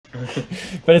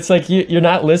But it's like you're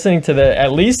not listening to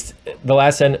at least the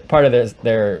last part of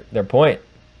their point.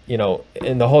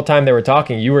 And the whole time they were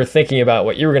talking, you were thinking about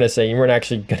what you were going to say. You weren't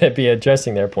actually going to be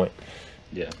addressing their point.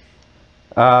 Yeah.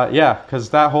 Yeah, because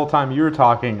that whole time you were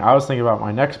talking, I was thinking about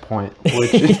my next point,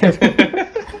 which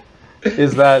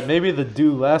is that maybe the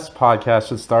Do Less podcast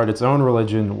should start its own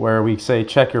religion where we say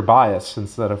check your bias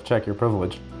instead of check your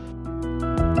privilege.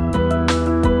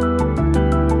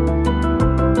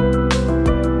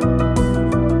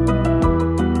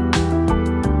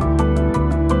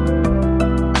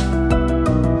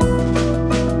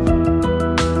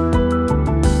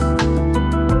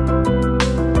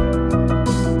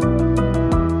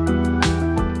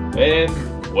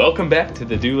 Welcome back to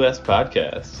the Do Less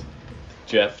podcast.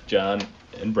 Jeff, John,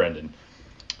 and Brendan.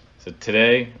 So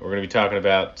today we're going to be talking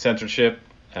about censorship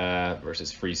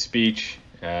versus free speech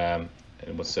and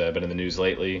what's been in the news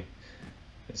lately.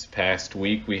 This past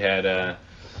week we had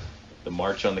the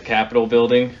march on the Capitol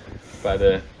building by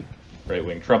the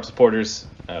right-wing Trump supporters,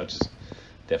 which is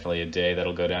definitely a day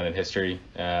that'll go down in history.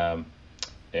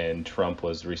 And Trump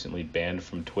was recently banned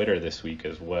from Twitter this week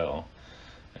as well.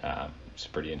 It's a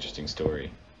pretty interesting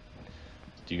story.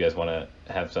 Do you guys want to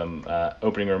have some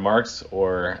opening remarks,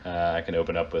 or I can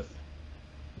open up with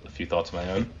a few thoughts of my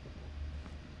own?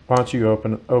 Why don't you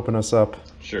open us up?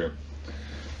 Sure.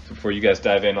 So before you guys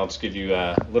dive in, I'll just give you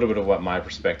a little bit of what my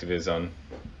perspective is on,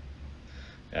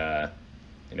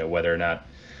 whether or not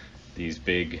these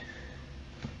big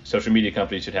social media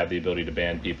companies should have the ability to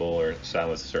ban people or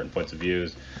silence certain points of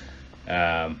views.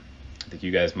 I think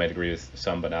you guys might agree with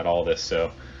some, but not all of this.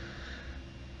 So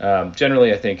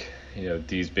generally, I think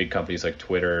these big companies like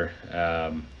Twitter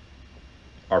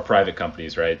are private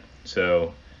companies, right?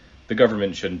 So the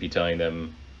government shouldn't be telling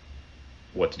them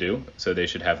what to do. So they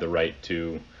should have the right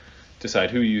to decide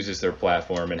who uses their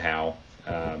platform and how,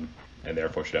 and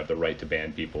therefore should have the right to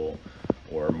ban people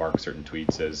or mark certain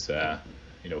tweets as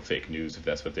fake news if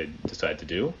that's what they decide to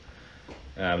do.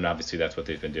 And obviously that's what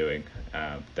they've been doing.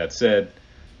 That said,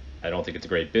 I don't think it's a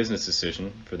great business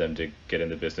decision for them to get in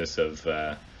the business of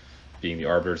being the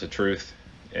arbiters of truth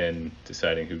and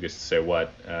deciding who gets to say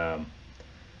what, but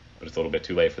it's a little bit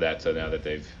too late for that. So now that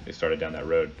they've started down that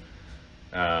road,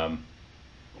 and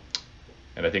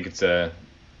I think it's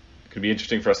could be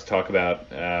interesting for us to talk about,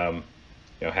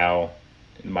 how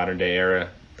in the modern day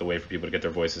era, the way for people to get their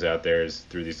voices out there is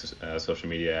through these social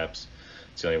media apps.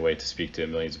 It's the only way to speak to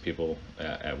millions of people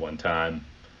at one time,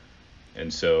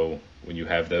 and so when you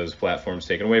have those platforms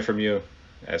taken away from you,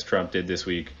 as Trump did this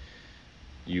week,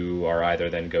 you are either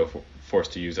then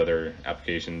forced to use other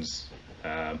applications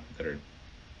that are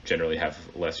generally have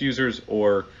less users,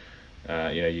 or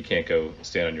you can't go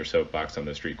stand on your soapbox on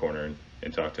the street corner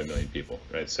and talk to a million people,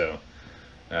 right? So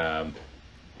I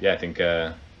think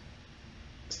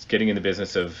getting in the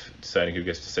business of deciding who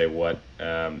gets to say what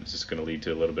is just going to lead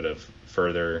to a little bit of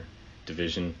further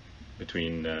division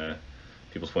between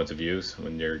people's points of views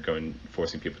when you're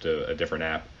forcing people to a different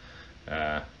app.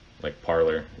 Like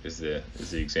Parler is the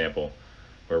example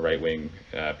where right-wing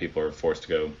people are forced to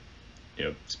go,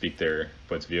 speak their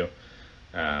points of view,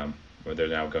 where they're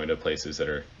now going to places that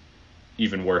are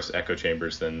even worse echo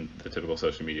chambers than the typical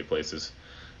social media places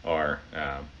are,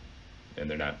 and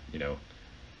they're not,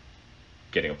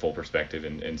 getting a full perspective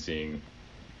and seeing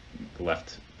the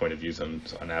left point of views on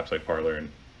apps like Parler and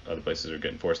other places are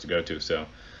getting forced to go to. So,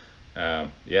 I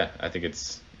think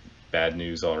it's bad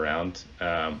news all around.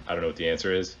 I don't know what the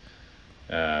answer is.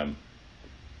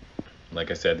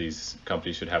 Like I said, these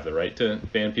companies should have the right to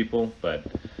ban people, but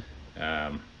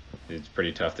it's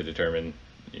pretty tough to determine,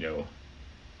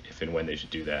 if and when they should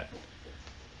do that.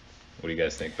 What do you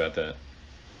guys think about that?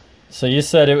 So you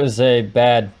said it was a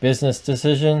bad business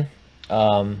decision.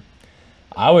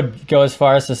 I would go as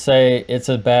far as to say it's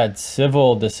a bad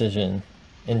civil decision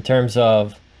in terms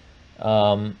of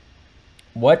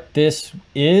what this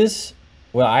is,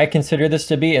 what I consider this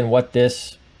to be, and what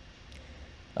this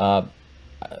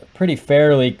pretty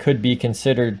fairly could be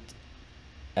considered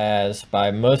as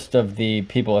by most of the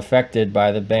people affected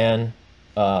by the ban,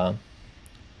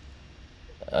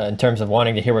 in terms of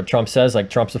wanting to hear what Trump says, like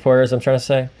Trump supporters, I'm trying to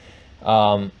say.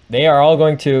 They are all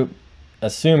going to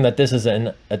assume that this is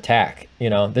an attack.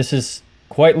 This is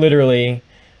quite literally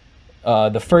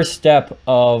the first step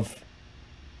of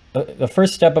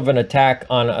an attack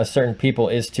on a certain people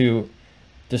is to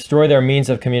destroy their means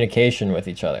of communication with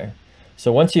each other.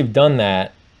 So once you've done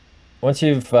that, are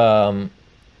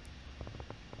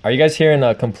you guys hearing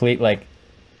a complete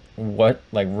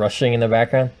rushing in the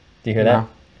background? Do you hear that?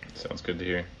 Sounds good to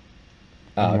hear.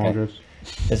 Oh, I'm all okay. good.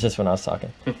 It's just when I was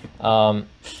talking.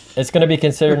 It's going to be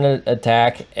considered an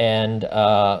attack, and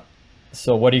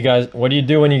so what do you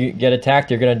do when you get attacked?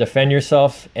 You're going to defend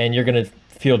yourself, and you're going to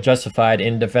feel justified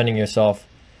in defending yourself,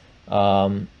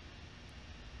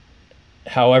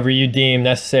 however you deem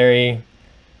necessary.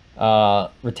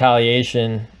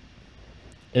 Retaliation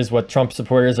is what Trump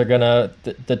supporters are going to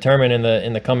determine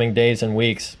in the coming days and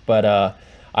weeks. But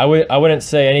I wouldn't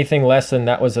say anything less than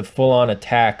that was a full-on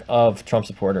attack of Trump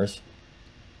supporters.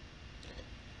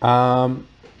 I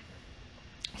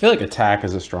feel like attack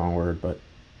is a strong word, but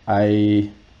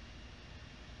I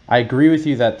agree with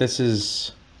you that this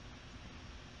is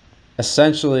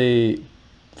essentially,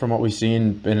 from what we've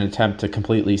seen, been an attempt to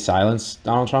completely silence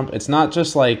Donald Trump. It's not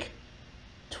just like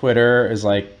Twitter is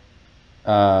like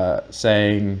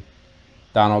saying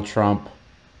Donald Trump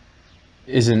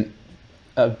isn't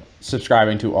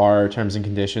subscribing to our terms and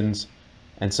conditions,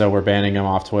 and so we're banning him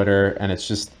off Twitter, and it's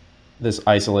just this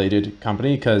isolated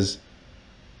company because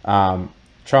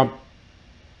Trump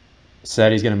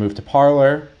said he's going to move to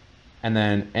Parler, and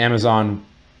then Amazon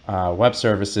Web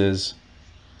Services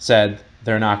said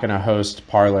they're not going to host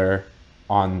Parler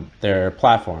on their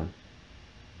platform.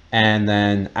 And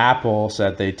then Apple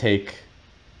said they take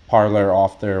Parler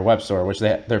off their web store, which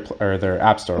their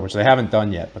app store, which they haven't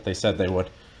done yet, but they said they would,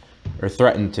 or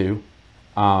threatened to.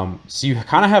 So you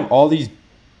kind of have all these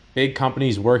big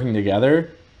companies working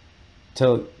together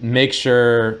to make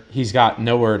sure he's got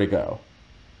nowhere to go.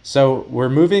 So we're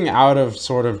moving out of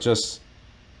sort of just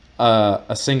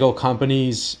a single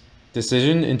company's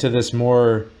decision into this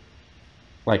more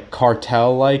like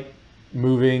cartel-like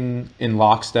moving in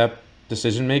lockstep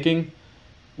decision making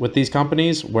with these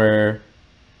companies where,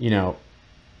 you know,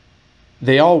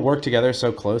 they all work together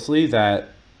so closely that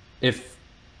if,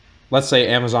 let's say,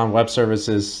 Amazon Web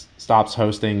Services stops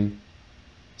hosting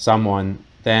someone,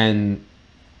 then,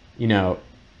 you know,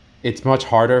 it's much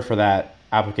harder for that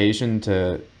application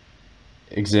to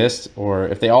exist. Or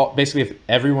if if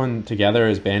everyone together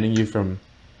is banning you from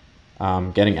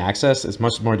getting access, it's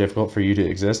much more difficult for you to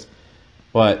exist.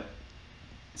 But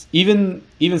even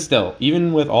still,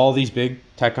 even with all these big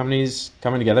tech companies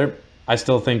coming together, I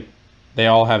still think they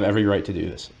all have every right to do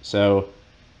this. So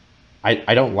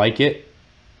I don't like it.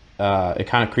 It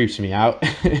kind of creeps me out,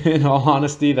 in all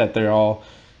honesty, that they're all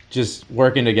just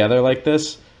working together like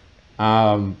this.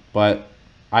 But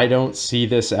I don't see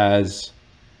this as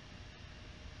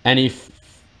any.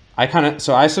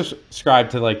 I subscribe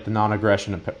to like the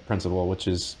non-aggression principle, which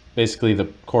is basically the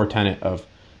core tenet of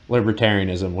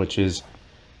libertarianism, which is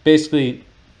basically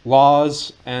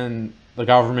laws and the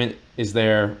government is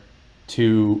there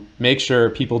to make sure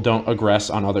people don't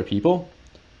aggress on other people.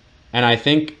 And I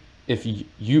think if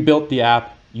you built the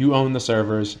app, you own the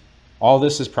servers, all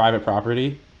this is private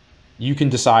property, you can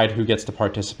decide who gets to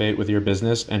participate with your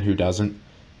business and who doesn't.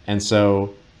 And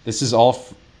so this is all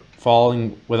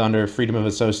falling under freedom of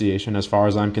association as far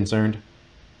as I'm concerned.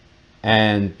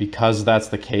 And because that's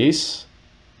the case,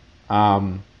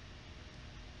 I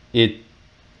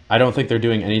don't think they're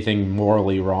doing anything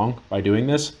morally wrong by doing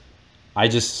this. I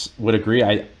just would agree.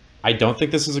 I don't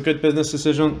think this is a good business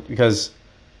decision because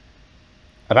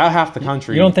about half the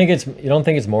country. You don't think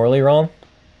it's morally wrong?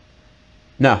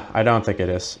 No, I don't think it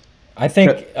is. I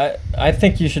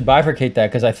think you should bifurcate that,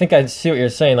 because I think I see what you're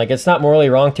saying. Like, it's not morally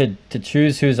wrong to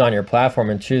choose who's on your platform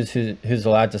and choose who's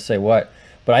allowed to say what.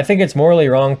 But I think it's morally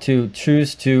wrong to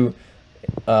choose to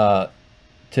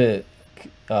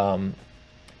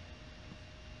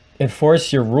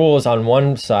enforce your rules on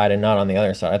one side and not on the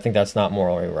other side. I think that's not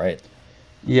morally right.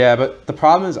 Yeah, but the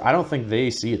problem is I don't think they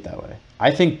see it that way.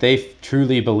 I think they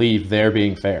truly believe they're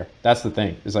being fair. That's the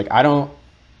thing. It's like I don't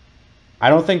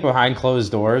think behind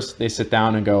closed doors they sit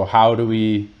down and go, how do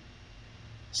we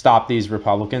stop these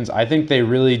Republicans? I think they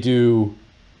really do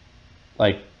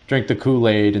like drink the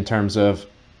Kool-Aid in terms of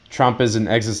Trump is an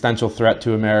existential threat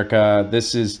to America.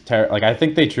 This is like I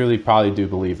think they truly probably do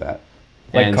believe that.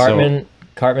 Like and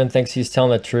Cartman thinks he's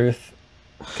telling the truth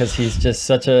because he's just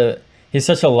such a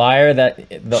liar that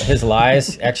his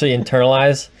lies actually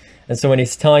internalize. And so when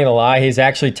he's telling a lie, he's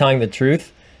actually telling the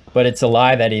truth, but it's a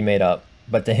lie that he made up.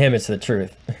 But to him, it's the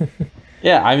truth.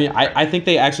 Yeah, I mean, I think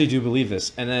they actually do believe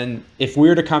this. And then if we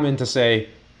were to come in to say,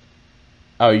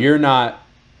 oh, you're not...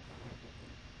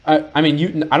 I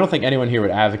mean, I don't think anyone here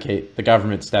would advocate the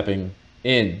government stepping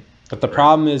in. But the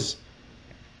problem is,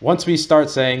 once we start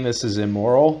saying this is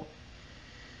immoral,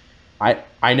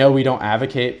 I know we don't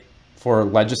advocate for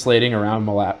legislating around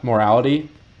morality,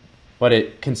 but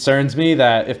it concerns me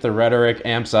that if the rhetoric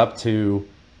amps up to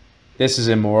this is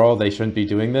immoral, they shouldn't be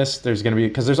doing this, there's going to be,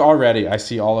 because there's already, I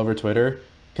see all over Twitter,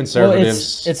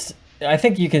 conservatives. Well, I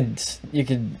think you could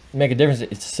make a difference.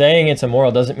 It's saying it's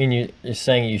immoral doesn't mean you're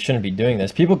saying you shouldn't be doing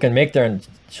this. People can make their own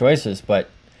choices, but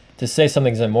to say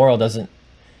something's immoral doesn't.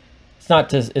 It's not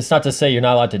to say you're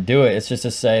not allowed to do it. It's just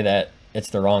to say that it's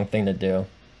the wrong thing to do.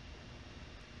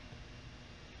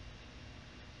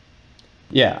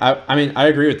 Yeah, I mean, I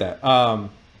agree with that.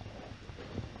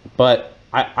 But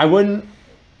I wouldn't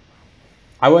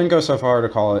go so far to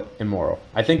call it immoral.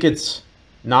 I think it's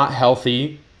not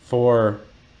healthy for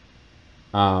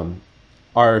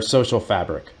our social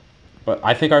fabric. But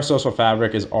I think our social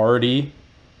fabric is already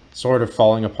sort of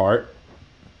falling apart.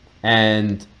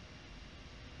 And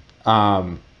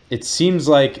it seems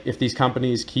like if these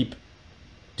companies keep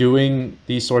doing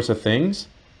these sorts of things,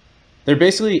 they're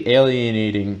basically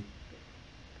alienating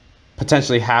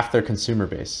potentially half their consumer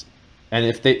base. And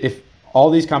if all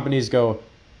these companies go,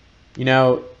 you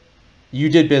know, you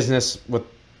did business with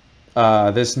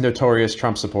this notorious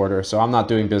Trump supporter, so I'm not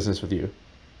doing business with you.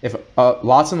 If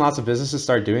lots and lots of businesses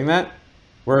start doing that,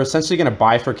 we're essentially going to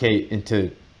bifurcate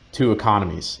into two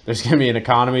economies. There's going to be an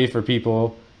economy for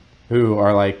people who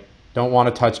are like, don't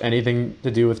want to touch anything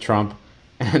to do with Trump,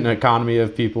 and an economy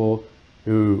of people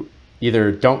who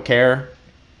either don't care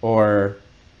or,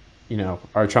 you know,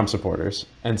 are Trump supporters.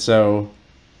 And so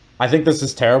I think this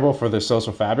is terrible for the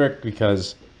social fabric,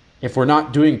 because if we're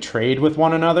not doing trade with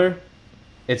one another,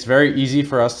 it's very easy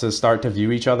for us to start to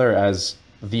view each other as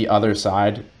the other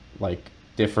side, like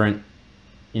different.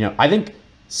 You know, I think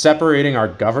separating our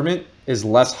government is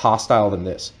less hostile than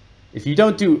this. If you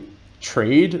don't do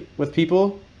trade with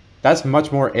people, that's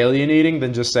much more alienating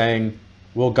than just saying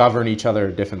we'll govern each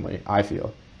other differently, I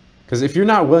feel. Because if you're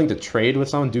not willing to trade with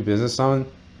someone, do business with someone,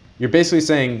 you're basically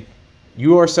saying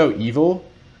you are so evil,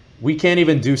 we can't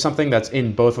even do something that's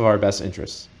in both of our best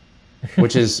interests,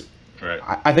 which is, right.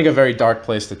 I think, a very dark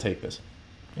place to take this.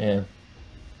 Yeah.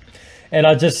 And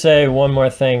I'll just say one more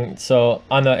thing. So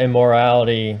on the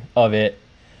immorality of it,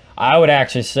 I would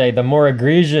actually say the more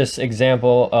egregious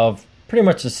example of pretty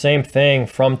much the same thing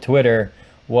from Twitter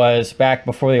was back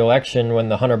before the election when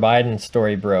the Hunter Biden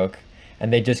story broke,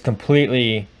 and they just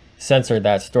completely censored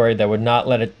that story. They would not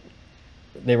let it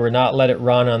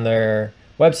run on their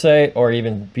website or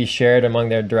even be shared among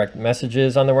their direct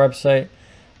messages on their website.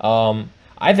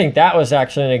 I think that was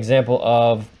actually an example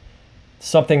of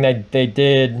something that they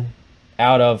did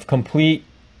out of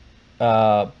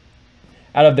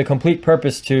the complete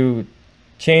purpose to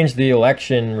change the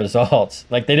election results.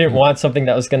 Like, they didn't want something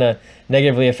that was going to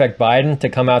negatively affect Biden to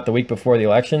come out the week before the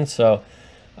election. So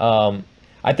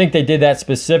I think they did that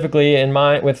specifically in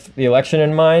mind, with the election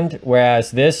in mind.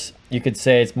 Whereas this, you could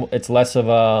say it's less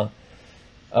of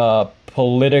a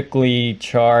politically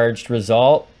charged,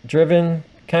 result driven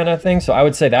kind of thing. So I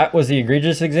would say that was the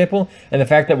egregious example. And the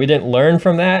fact that we didn't learn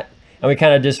from that, and we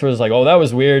kind of just was like, oh, that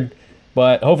was weird,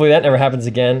 but hopefully that never happens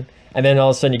again. And then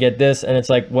all of a sudden you get this, and it's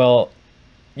like, well,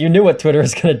 you knew what Twitter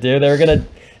was going to do. They were going to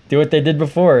do what they did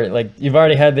before. Like, you've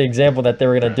already had the example that they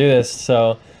were going to do this.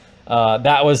 So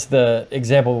that was the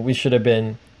example. We should have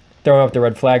been throwing up the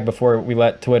red flag before we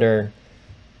let Twitter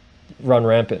run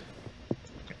rampant.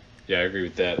 Yeah, I agree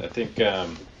with that. I think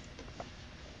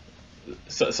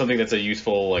something that's a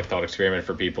useful thought experiment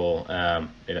for people,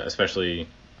 especially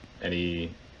any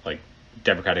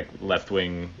Democratic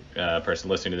left-wing person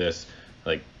listening to this,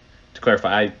 to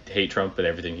clarify, I hate Trump and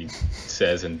everything he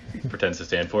says and pretends to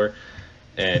stand for,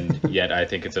 and yet I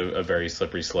think it's a very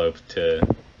slippery slope to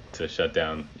shut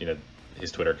down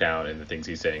his Twitter account and the things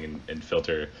he's saying and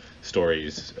filter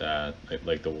stories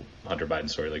like the Hunter Biden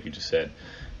story, like you just said.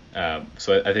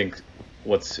 So I think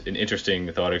what's an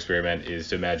interesting thought experiment is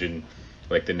to imagine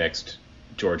the next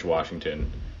George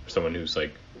Washington, someone who's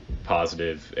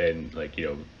positive and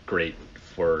great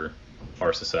for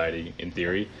our society in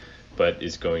theory, but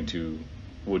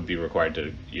would be required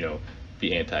to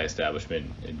be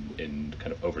anti-establishment and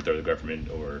kind of overthrow the government,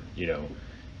 or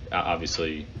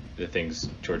obviously the things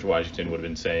George Washington would have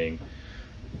been saying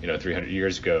 300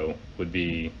 years ago would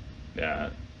be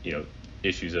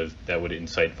issues that would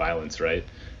incite violence, right?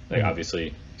 Obviously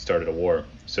he started a war,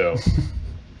 so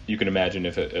you can imagine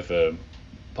if a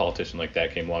politician like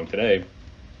that came along today,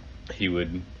 he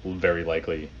would very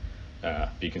likely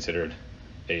be considered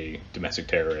a domestic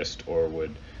terrorist, or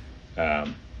would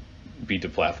be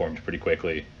deplatformed pretty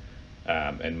quickly,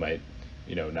 and might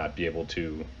not be able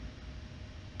to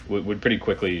would pretty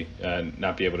quickly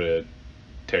not be able to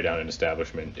tear down an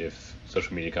establishment if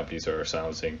social media companies are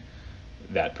silencing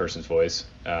that person's voice,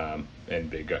 and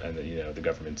the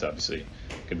government's obviously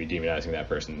going to be demonizing that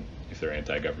person if they're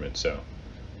anti-government. So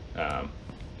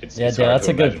it's hard that's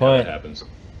to a good imagine how point. that happens.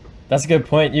 That's a good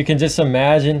point. You can just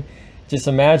imagine just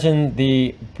imagine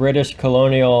the British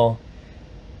colonial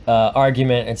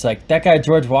argument. It's like, that guy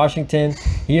George Washington,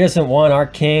 he doesn't want our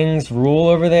king's rule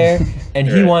over there, and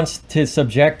he wants to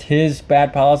subject his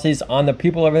bad policies on the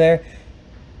people over there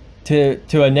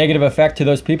to a negative effect to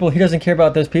those people. He doesn't care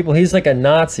about those people. He's like a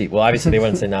Nazi. Well, obviously they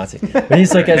wouldn't say Nazi, but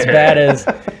he's like as bad as,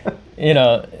 you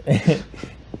know.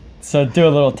 So do a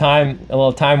little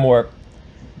time warp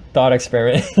thought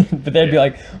experiment. But they'd be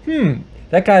like,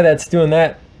 that guy that's doing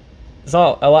that is a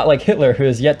lot like Hitler, who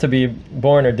is yet to be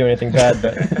born or do anything bad.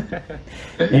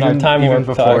 But in our time warp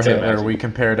before thought Hitler, we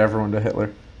compared everyone to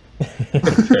Hitler.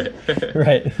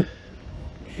 Right.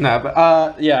 No,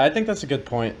 but yeah, I think that's a good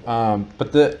point.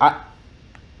 But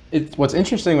what's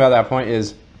interesting about that point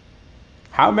is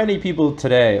how many people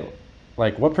today,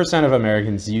 like what percent of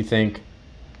Americans do you think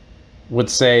would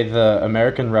say the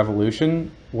American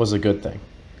Revolution was a good thing?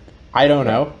 I don't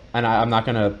know, and I'm not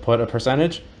going to put a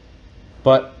percentage,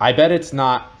 but I bet it's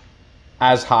not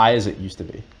as high as it used to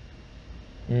be.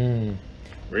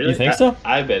 Really? You think so?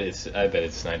 I bet it's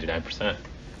 99%.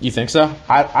 You think so?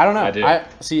 I don't know. I do.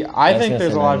 I think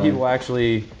there's a lot of people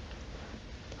actually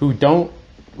who don't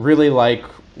really like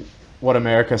what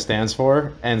America stands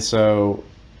for, and so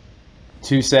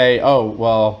to say, oh,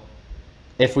 well,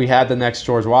 if we had the next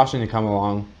George Washington come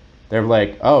along, they're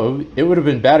like, oh, it would have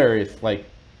been better if like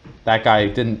that guy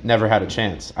never had a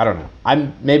chance. I don't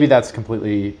know. Maybe that's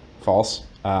completely false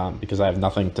because I have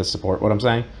nothing to support what I'm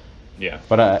saying. Yeah.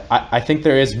 But I think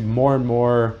there is more and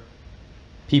more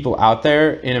people out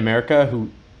there in America who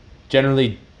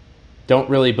generally don't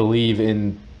really believe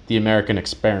in the American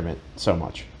experiment so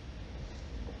much.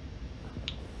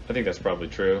 I think that's probably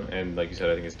true, and like you said,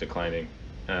 I think it's declining.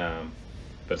 But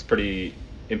it's pretty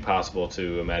impossible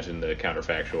to imagine the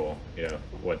counterfactual,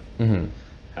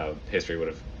 how history would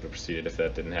have proceeded if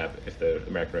that didn't happen, if the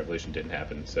American Revolution didn't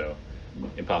happen. So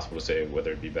impossible to say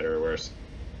whether it'd be better or worse.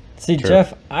 See, True.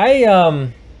 Jeff,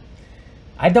 I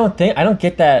don't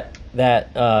get that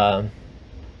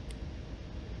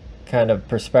kind of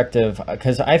perspective,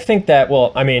 because I think that,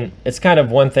 well, I mean, it's kind of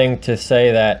one thing to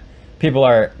say that people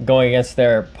are going against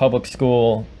their public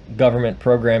school government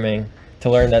programming to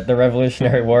learn that the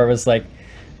Revolutionary War was like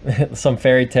some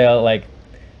fairy tale, like,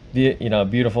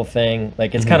 beautiful thing.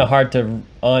 Like, it's kind of hard to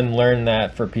unlearn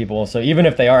that for people. So even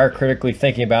if they are critically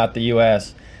thinking about the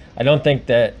U.S., I don't think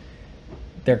that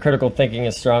their critical thinking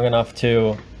is strong enough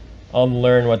to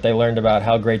unlearn what they learned about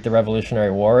how great the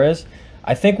Revolutionary War is.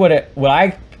 I think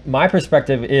my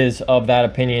perspective is of that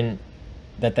opinion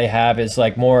that they have is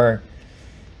like more,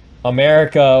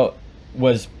 America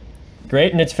was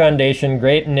great in its foundation,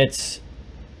 great in its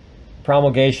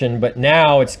promulgation, but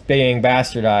now it's being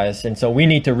bastardized, and so we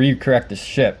need to recorrect the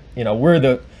ship. We're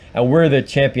the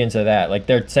champions of that. Like,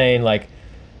 they're saying, like,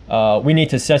 we need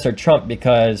to censor Trump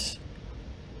because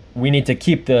we need to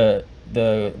keep the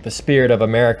spirit of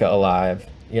America alive.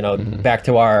 Back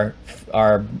to our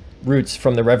roots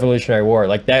from the Revolutionary War.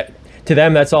 Like, that, to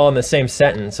them, that's all in the same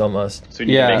sentence almost. So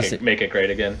you need to make it great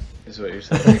again, is what you're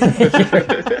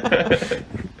saying.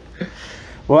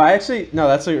 Well,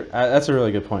 that's a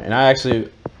really good point. And I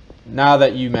actually, now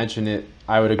that you mention it,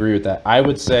 I would agree with that. I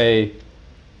would say,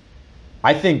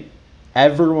 I think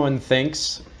everyone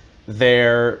thinks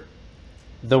they're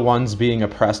the ones being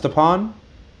oppressed upon,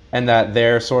 and that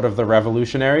they're sort of the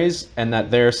revolutionaries, and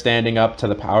that they're standing up to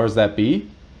the powers that be.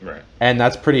 Right. And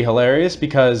that's pretty hilarious,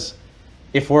 because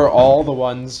if we're all the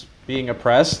ones being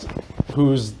oppressed,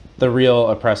 who's the real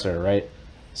oppressor, right?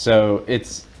 So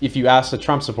if you ask a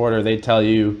Trump supporter, they'd tell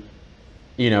you,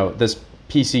 this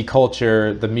PC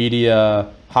culture, the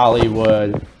media,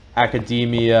 Hollywood,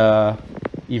 academia,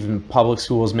 even public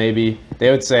schools maybe,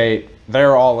 they would say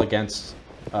they're all against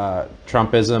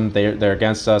Trumpism, they're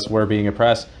against us, we're being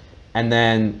oppressed. And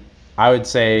then I would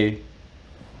say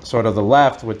sort of the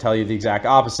left would tell you the exact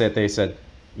opposite. They said,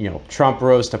 Trump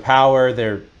rose to power,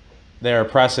 they're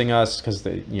oppressing us because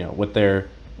with their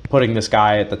putting this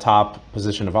guy at the top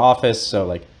position of office, so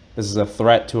like this is a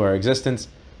threat to our existence.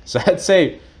 So I'd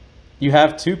say you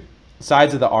have two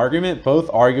sides of the argument, both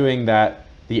arguing that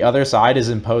the other side is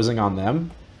imposing on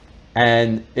them,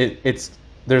 and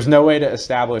there's no way to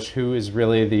establish who is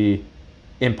really the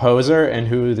imposer and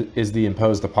who is the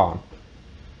imposed upon.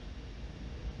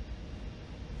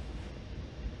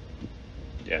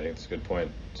 Yeah, I think that's a good point.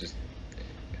 Just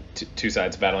two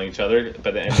sides battling each other,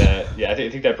 but I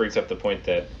think that brings up the point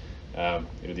that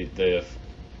the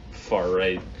far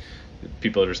right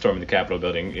people that are storming the Capitol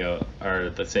building, are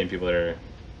the same people that are,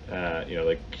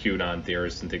 like QAnon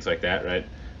theorists and things like that, right?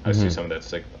 Obviously, some of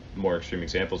that's like more extreme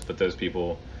examples, but those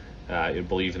people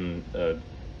believe in a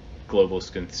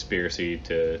globalist conspiracy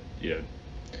to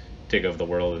take over the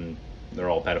world and they're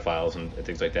all pedophiles and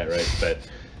things like that, right? But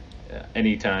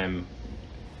anytime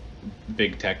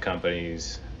big tech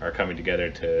companies are coming together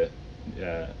to,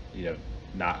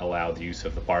 not allow the use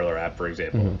of the Parler app, for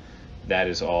example, that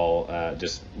is all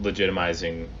just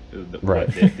legitimizing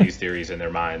these theories in their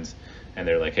minds. And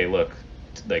they're like, hey, look,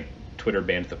 like Twitter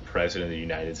banned the president of the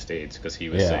United States because he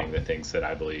was saying the things that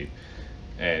I believe.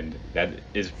 And that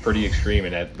is pretty extreme,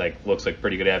 and that like looks like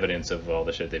pretty good evidence of all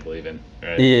the shit they believe in,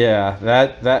 right? Yeah,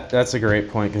 that's a great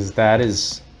point, because that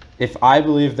is, if I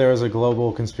believe there was a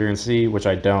global conspiracy, which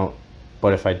I don't,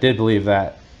 but if I did believe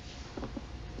that,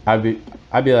 I'd be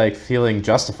like feeling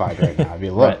justified right now. I'd be,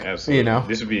 look, absolutely.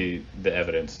 This would be the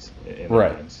evidence in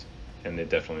their minds, and it's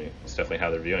definitely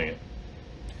how they're viewing it.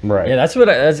 Right. Yeah,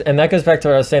 and that goes back to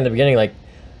what I was saying at the beginning. Like,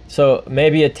 so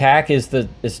maybe attack is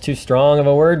too strong of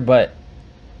a word, but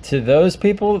to those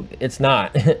people, it's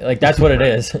not. Like, that's what it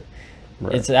is.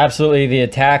 Right. It's absolutely the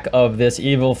attack of this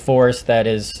evil force that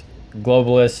is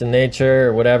globalist in nature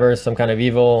or whatever, some kind of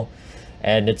evil,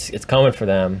 and it's coming for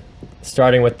them,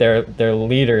 starting with their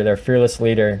leader, their fearless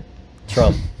leader,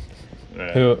 Trump,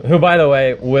 who by the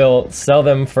way will sell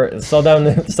them down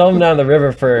the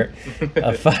river for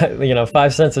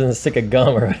 5 cents and a stick of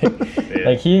gum, right? Yeah.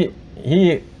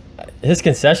 Like his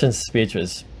concession speech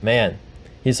was, man.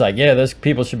 He's like, yeah, those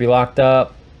people should be locked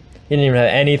up. He didn't even have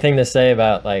anything to say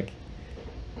about, like,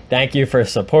 thank you for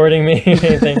supporting me,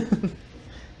 anything.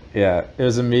 Yeah, it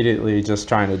was immediately just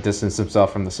trying to distance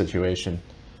himself from the situation.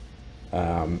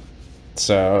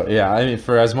 So, yeah, I mean,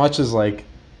 for as much as, like,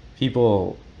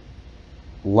 people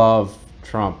love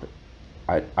Trump,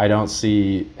 I don't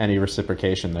see any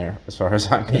reciprocation there as far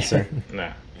as I'm concerned.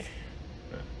 No.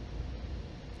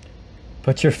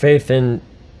 Put your faith in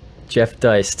Jeff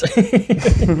Deist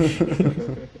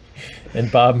and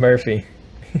Bob Murphy.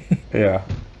 Yeah.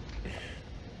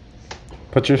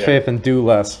 Put your faith in do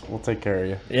less. We'll take care of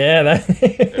you. Yeah.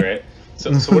 All right.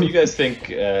 So what do you guys think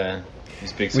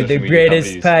these big social media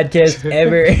greatest podcast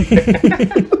ever.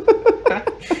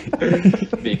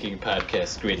 Making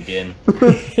podcasts great again.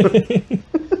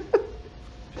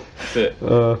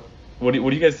 What do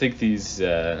you guys think these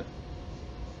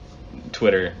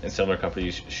Twitter and similar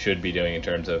companies should be doing in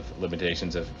terms of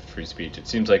limitations of free speech? It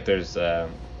seems like there's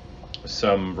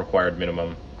some required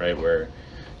minimum, right, where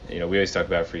we always talk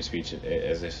about free speech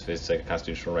as if it's like a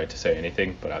constitutional right to say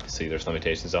anything, but obviously there's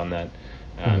limitations on that.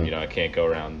 I can't go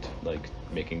around like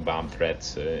making bomb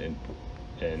threats and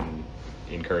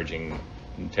encouraging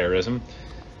terrorism.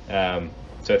 So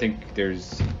I think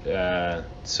there's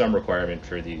some requirement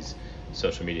for these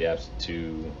social media apps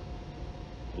to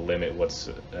limit what's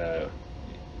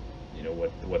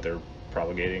what they're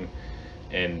propagating.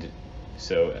 And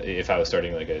so if I was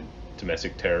starting like a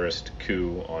domestic terrorist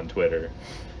coup on Twitter,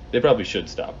 they probably should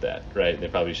stop that, right? They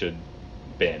probably should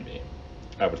ban me,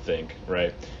 I would think,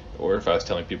 right? Or if I was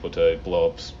telling people to blow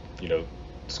up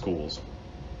schools,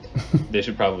 they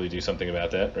should probably do something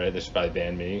about that, right? They should probably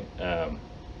ban me.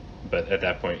 But at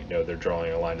that point, they're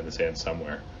drawing a line in the sand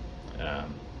somewhere.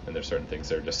 And there's certain things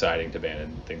they're deciding to ban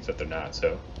and things that they're not.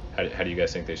 So how do you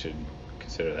guys think they should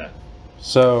consider that?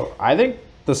 So I think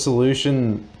the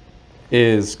solution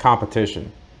is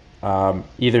competition.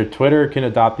 Either Twitter can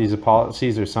adopt these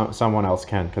policies or someone else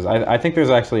can, because I think there's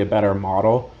actually a better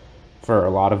model for a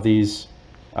lot of these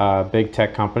big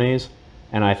tech companies.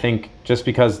 And I think just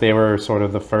because they were sort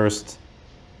of the first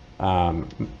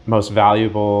most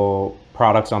valuable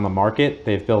products on the market,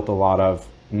 they've built a lot of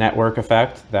network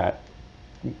effect that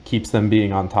keeps them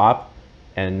being on top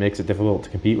and makes it difficult to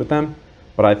compete with them.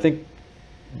 But I think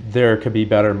there could be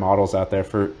better models out there.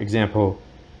 For example,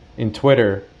 in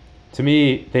Twitter, to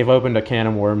me, they've opened a can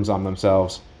of worms on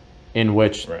themselves in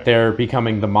which they're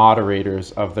becoming the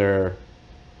moderators of their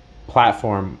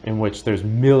platform, in which there's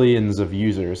millions of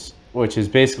users, which is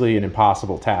basically an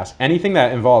impossible task. Anything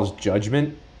that involves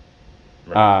judgment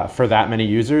for that many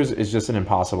users is just an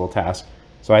impossible task.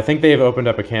 So I think they've opened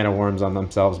up a can of worms on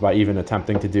themselves by even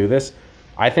attempting to do this.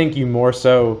 I think you more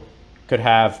so could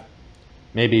have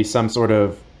maybe some sort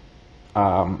of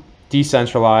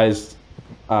decentralized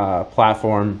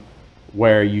platform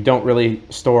where you don't really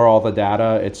store all the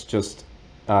data. It's just,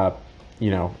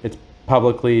 it's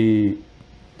publicly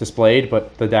displayed,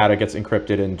 but the data gets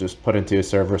encrypted and just put into a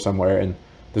server somewhere. And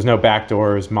there's no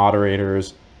backdoors,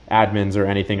 moderators, admins, or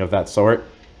anything of that sort.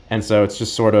 And so it's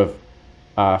just sort of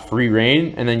free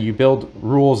reign. And then you build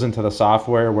rules into the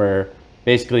software where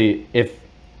basically if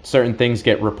certain things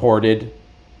get reported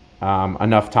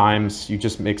enough times, you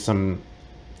just make some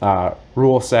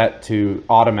rule set to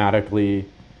automatically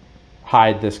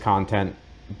hide this content.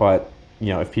 But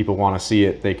if people want to see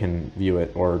it, they can view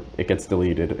it, or it gets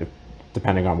deleted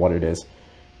depending on what it is.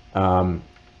 And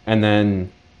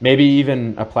then maybe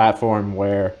even a platform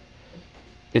where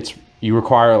you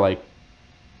require like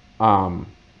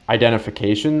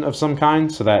identification of some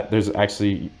kind, so that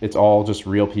it's all just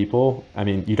real people. I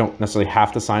mean, you don't necessarily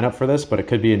have to sign up for this, but it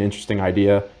could be an interesting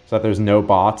idea, so that there's no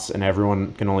bots and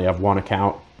everyone can only have one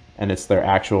account and it's their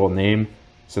actual name,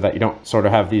 so that you don't sort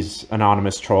of have these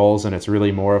anonymous trolls, and it's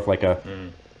really more of like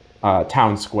a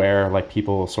town square, like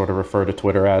people sort of refer to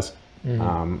Twitter as.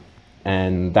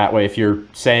 And that way, if you're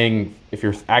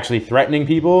actually threatening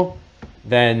people,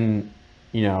 then,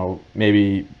 you know,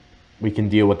 maybe we can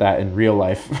deal with that in real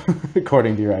life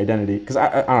according to your identity. Because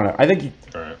I don't know. I think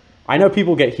I know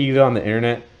people get heated on the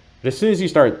internet, but as soon as you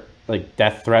start like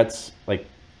death threats, like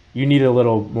you need a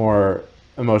little more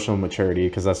emotional maturity,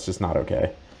 because that's just not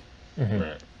okay.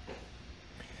 Right.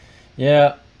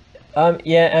 Yeah.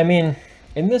 Yeah. I mean,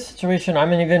 in this situation,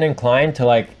 I'm even inclined to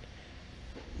like,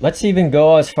 let's even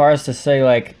go as far as to say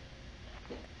like,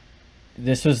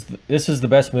 this was the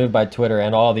best move by Twitter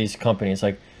and all these companies.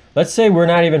 Like, let's say we're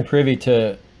not even privy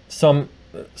to some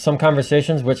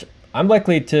conversations, which I'm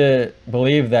likely to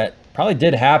believe that probably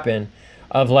did happen,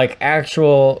 of like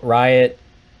actual riot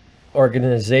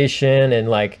organization and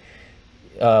like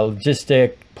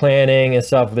logistic planning and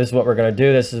stuff. This is what we're going to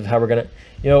do. This is how we're going to,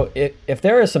 you know, if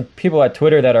there are some people at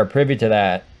Twitter that are privy to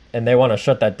that and they want to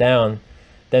shut that down,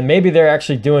 then maybe they're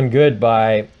actually doing good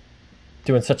by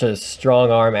doing such a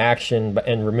strong arm action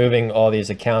and removing all these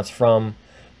accounts from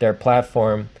their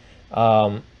platform.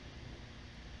 You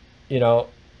know,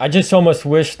 I just almost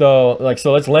wish though, like,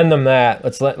 so let's lend them that.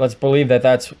 Let's believe that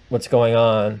that's what's going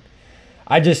on.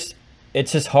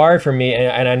 It's just hard for me,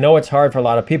 and I know it's hard for a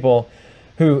lot of people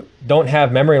who don't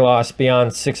have memory loss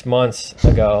beyond 6 months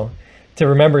ago to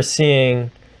remember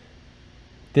seeing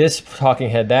this talking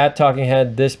head, that talking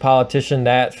head, this politician,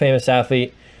 that famous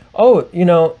athlete. Oh, you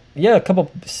know, yeah, a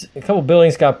couple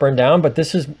buildings got burned down, but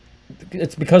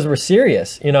it's because we're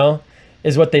serious, you know,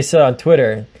 is what they said on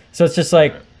Twitter. So it's just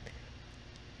like,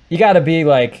 you got to be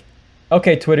like,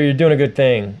 okay, Twitter, you're doing a good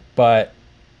thing, but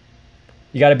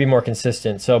you got to be more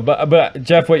consistent. So, but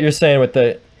Jeff, what you're saying with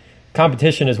the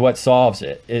competition is what solves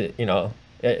it. You know,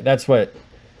 that's what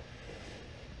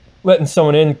letting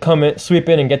someone sweep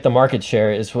in and get the market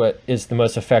share is what is the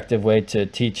most effective way to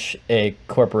teach a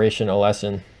corporation a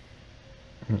lesson.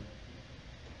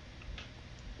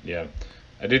 Yeah,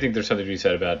 I do think there's something to be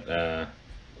said about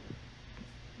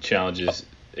challenges,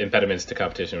 impediments to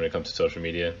competition when it comes to social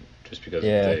media, just because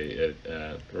they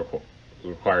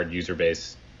required user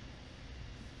base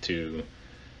to,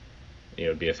 you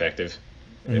know, be effective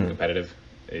and competitive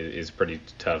is pretty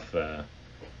tough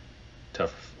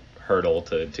hurdle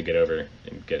to get over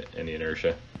and get any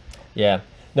inertia. Yeah,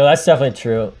 no, that's definitely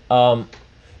true.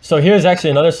 So here's actually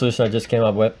another solution I just came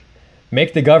up with: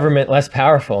 make the government less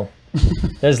powerful.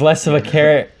 There's less of a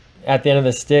carrot at the end of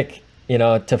the stick, you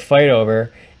know, to fight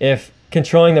over. If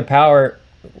controlling the power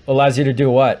allows you to do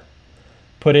what?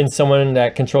 Put in someone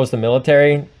that controls the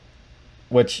military,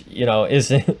 which, you know,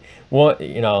 isn't,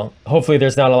 you know, hopefully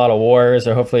there's not a lot of wars,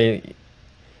 or hopefully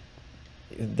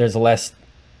there's less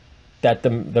that the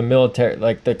military,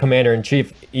 like the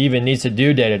commander-in-chief, even needs to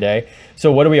do day to day.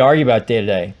 So what do we argue about day to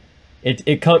day?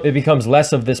 It becomes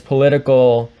less of this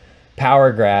political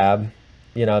power grab,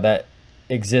 you know, that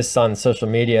exists on social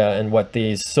media, and what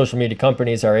these social media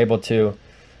companies are able to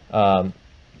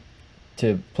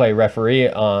play referee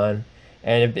on.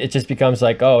 And it just becomes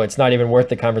like, oh, it's not even worth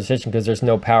the conversation because there's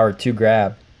no power to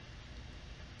grab.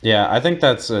 Yeah, I think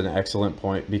that's an excellent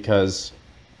point, because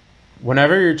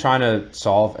whenever you're trying to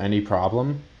solve any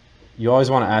problem, you always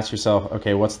want to ask yourself,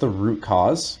 okay, what's the root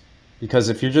cause? Because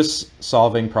if you're just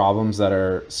solving problems that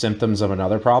are symptoms of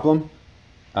another problem,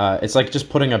 it's like just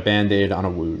putting a Band-Aid on a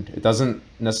wound. It doesn't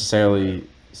necessarily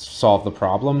solve the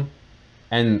problem.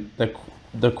 And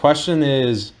the question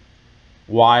is,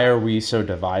 why are we so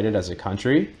divided as a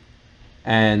country?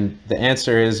 And the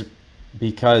answer is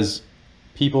because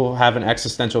people have an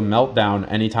existential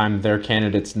meltdown anytime their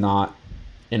candidate's not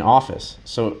in office.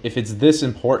 So if it's this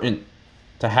important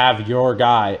to have your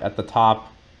guy at the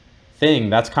top thing,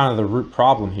 that's kind of the root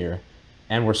problem here.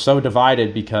 And we're so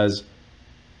divided because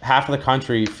half of the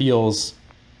country feels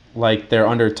like they're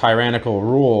under tyrannical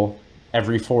rule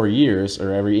every 4 years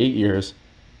or every 8 years.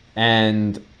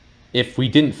 And if we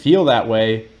didn't feel that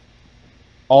way,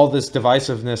 all this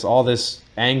divisiveness, all this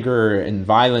anger and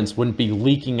violence wouldn't be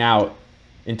leaking out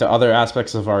into other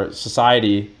aspects of our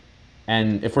society.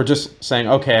 And if we're just saying,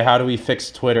 okay, how do we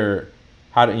fix Twitter?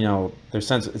 How do, you know, there's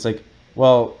sense, it's like,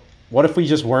 well, what if we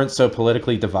just weren't so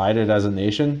politically divided as a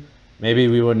nation? Maybe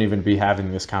we wouldn't even be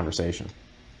having this conversation.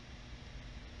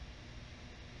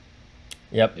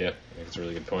 Yep. Yeah, I think it's a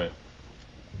really good point.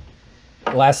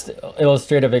 Last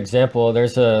illustrative example, there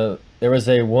was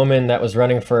a woman that was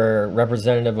running for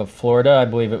representative of Florida. I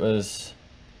believe it was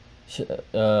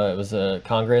a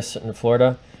Congress in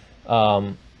Florida.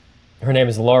 Her name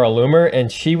is Laura Loomer,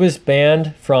 and she was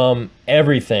banned from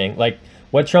everything, like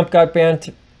what Trump got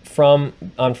banned from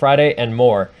on Friday and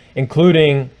more,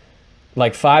 including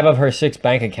like 5 of her 6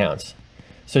 bank accounts.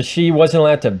 So she wasn't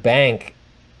allowed to bank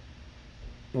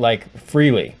like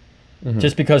freely,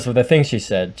 just because of the things she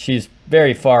said. She's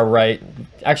very far right,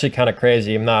 actually kind of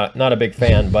crazy. I'm not a big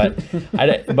fan, but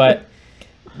but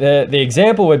the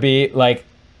example would be like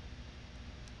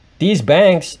these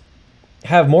banks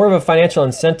have more of a financial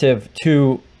incentive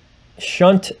to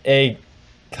shunt a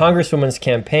congresswoman's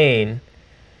campaign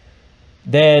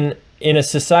than in a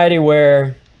society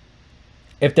where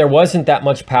if there wasn't that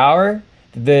much power,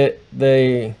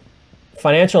 the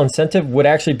financial incentive would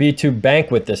actually be to bank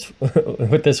with this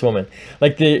with this woman.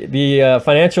 Like the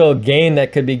financial gain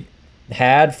that could be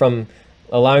had from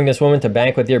allowing this woman to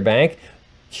bank with your bank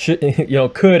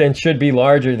could and should be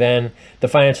larger than the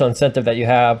financial incentive that you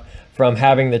have from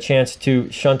having the chance to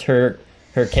shunt her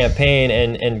campaign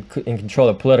and control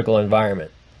the political environment.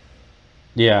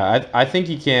 Yeah, I think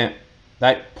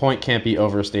that point can't be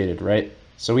overstated, right?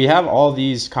 So we have all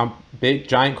these big,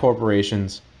 giant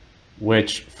corporations,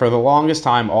 which for the longest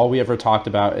time, all we ever talked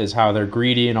about is how they're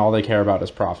greedy and all they care about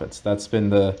is profits. That's been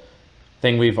the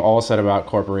thing we've all said about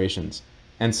corporations.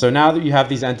 And so now that you have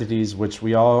these entities, which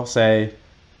we all say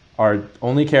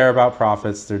only care about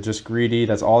profits, they're just greedy,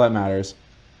 that's all that matters,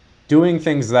 doing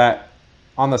things that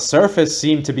on the surface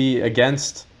seem to be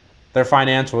against their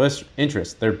financial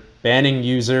interests. They're banning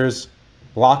users,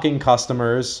 blocking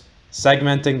customers,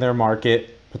 segmenting their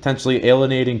market, potentially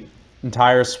alienating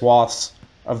entire swaths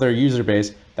of their user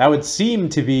base. That would seem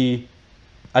to be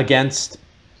against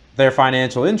their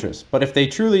financial interests. But if they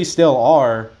truly still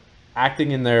are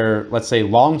acting in their, let's say,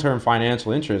 long-term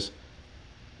financial interests,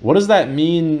 what does that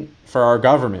mean for our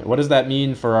government? What does that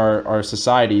mean for our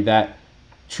society? That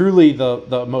truly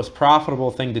the most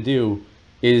profitable thing to do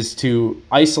is to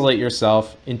isolate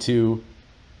yourself into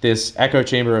this echo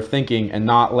chamber of thinking and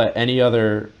not let any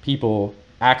other people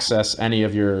access any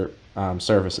of your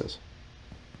services.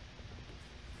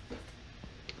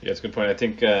 Yeah, it's a good point. I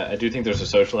think I do think there's a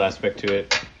social aspect to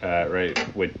it, right?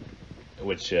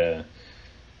 Which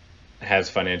has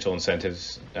financial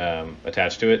incentives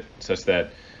attached to it, such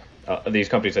that these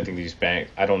companies, I think these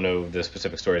banks, I don't know the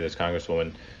specific story of this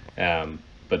congresswoman,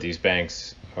 but these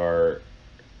banks are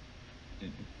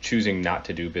choosing not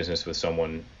to do business with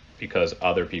someone because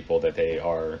other people that they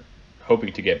are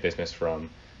hoping to get business from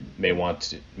may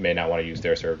not want to use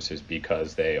their services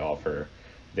because they are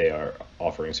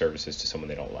offering services to someone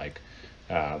they don't like,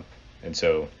 and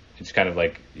so it's kind of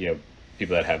like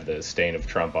people that have the stain of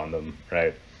Trump on them,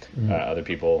 right? Mm-hmm. Other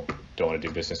people don't want to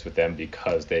do business with them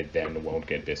because they then won't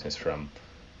get business from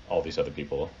all these other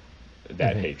people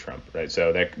that hate Trump, right?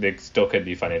 So they still could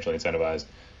be financially incentivized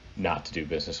not to do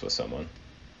business with someone.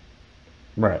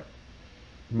 Right.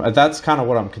 That's kind of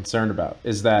what I'm concerned about,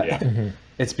 is that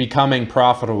it's becoming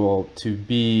profitable to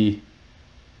be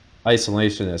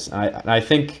isolationist. And I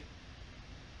think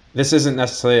this isn't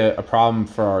necessarily a problem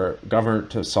for our government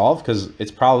to solve, because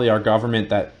it's probably our government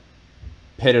that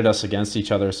pitted us against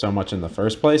each other so much in the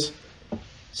first place.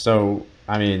 So,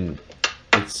 I mean,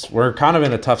 we're kind of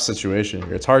in a tough situation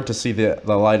here. It's hard to see the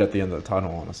light at the end of the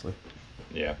tunnel, honestly.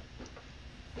 Yeah.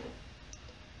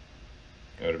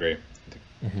 I would agree.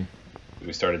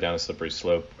 We started down a slippery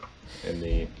slope, and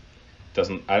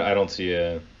I don't see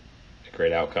a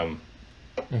great outcome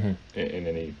in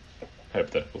any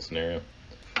hypothetical scenario.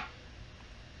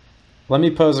 Let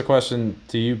me pose a question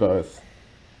to you both.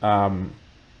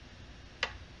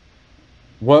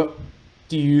 What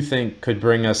do you think could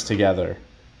bring us together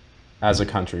as a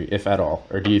country, if at all?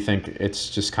 Or do you think it's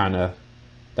just kind of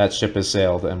that ship has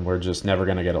sailed and we're just never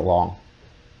going to get along?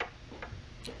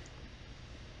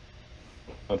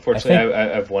 Unfortunately,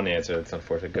 I have one answer that's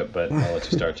unfortunate, but I'll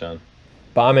let you start, John.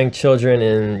 Bombing children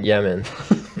in Yemen.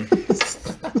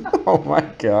 Oh my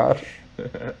God.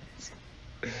 It's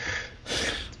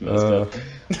messed up.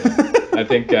 I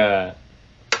think,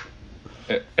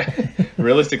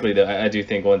 realistically, though, I do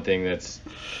think one thing that's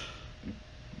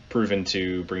proven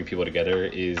to bring people together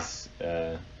is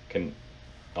can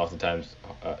oftentimes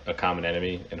a common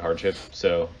enemy in hardship.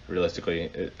 So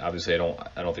realistically, obviously, I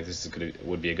don't think this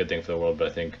would be a good thing for the world, but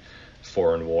I think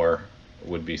foreign war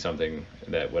would be something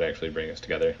that would actually bring us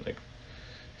together. Like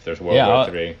if there's World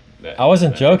War III. I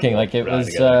wasn't joking. Like it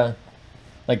was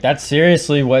like that's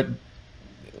seriously what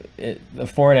the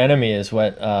foreign enemy is.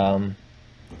 What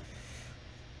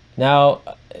Now,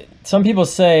 some people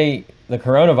say the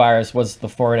coronavirus was the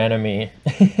foreign enemy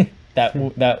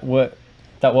that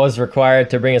was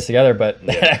required to bring us together, but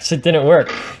that actually didn't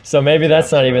work. So maybe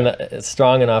that's not even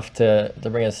strong enough to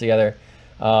bring us together.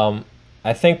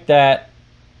 I think that,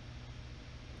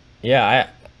 yeah,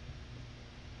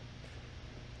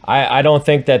 I don't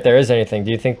think that there is anything.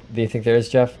 Do you think there is,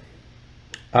 Jeff?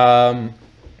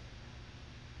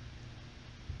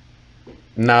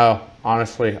 No,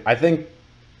 honestly, I think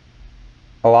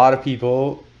a lot of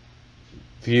people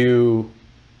view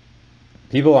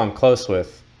people I'm close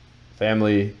with,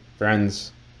 family,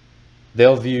 friends,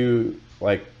 they'll view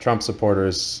like Trump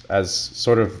supporters as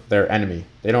sort of their enemy.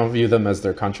 They don't view them as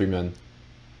their countrymen.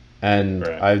 And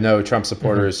Right. I know Trump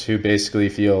supporters who basically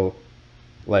feel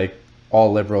like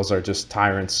all liberals are just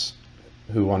tyrants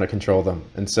who want to control them.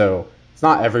 And so it's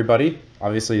not everybody.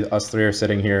 Obviously, us three are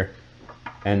sitting here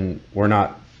and we're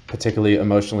not particularly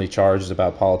emotionally charged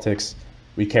about politics.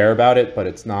 We care about it, but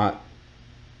it's not,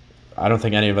 I don't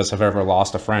think any of us have ever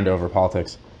lost a friend over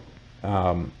politics.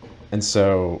 And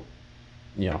so,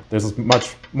 you know, there's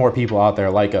much more people out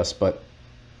there like us, but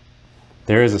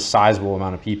there is a sizable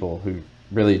amount of people who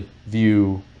really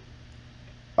view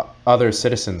other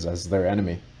citizens as their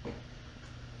enemy.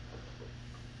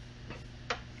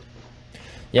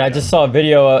 Yeah, I just saw a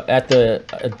video at the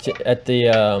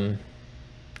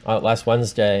last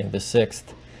Wednesday, the 6th,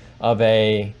 of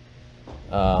it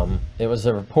was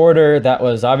a reporter that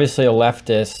was obviously a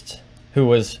leftist who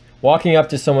was walking up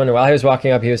to someone, and while he was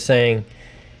walking up, he was saying,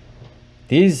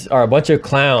 "These are a bunch of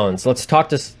clowns. Let's talk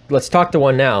to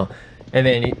one now." And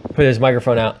then he put his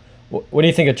microphone out. What do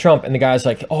you think of Trump? And the guy's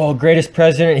like, "Oh, greatest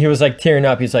president." He was like tearing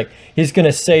up. He's like, "He's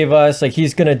gonna save us. Like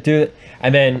he's gonna do it."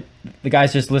 And then the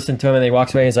guys just listened to him, and then he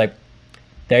walks away. And he's like,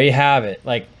 "There you have it."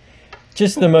 Like,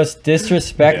 just the most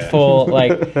disrespectful.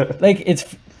 Like it's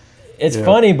Yeah.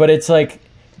 funny, but it's like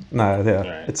No, yeah,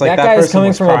 Right. it's like That that, guy is person coming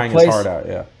was from a crying place- his heart out.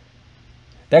 Yeah,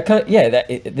 that kind. Yeah,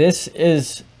 this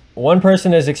is one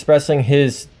person is expressing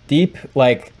his deep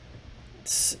like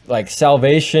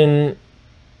salvation.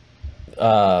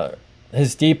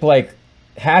 His deep like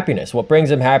happiness, what brings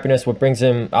him happiness, what brings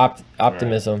him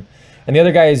optimism, and the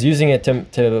other guy is using it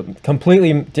to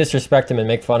completely disrespect him and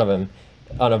make fun of him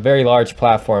on a very large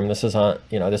platform. This is on,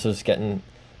 this was getting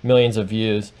millions of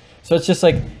views. So it's just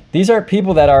like, these are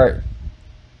people that are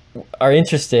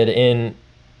interested in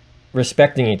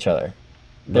respecting each other.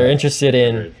 They're Right. interested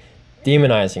in Agreed.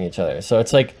 demonizing each other. So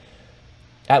it's like,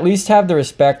 at least have the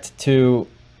respect to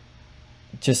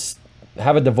just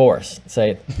have a divorce.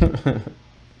 Say,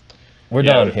 we're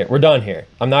Yeah. done here. We're done here.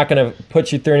 I'm not going to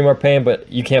put you through any more pain,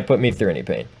 but you can't put me through any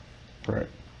pain. right.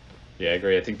 Yeah, I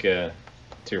agree. I think to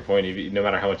your point, no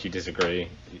matter how much you disagree,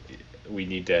 we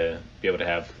need to be able to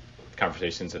have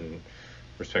conversations and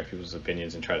respect people's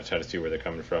opinions and try to see where they're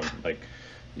coming from. Like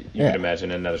you Yeah. can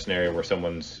imagine another scenario where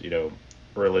someone's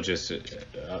religious,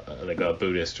 like a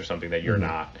Buddhist or something that you're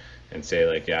not, and say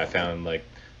like, yeah, I found like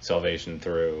salvation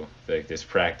through like this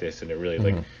practice, and it really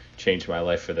like changed my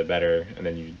life for the better. And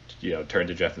then you turn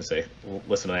to Jeff and say, well,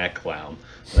 listen to that clown,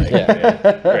 like,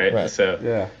 Yeah. right? Right. So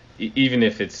Yeah. even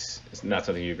if it's not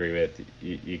something you agree with,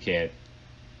 you can't.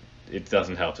 It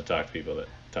doesn't help to talk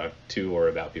to or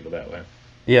about people that way.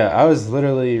 Yeah, I was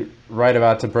literally right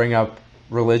about to bring up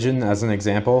religion as an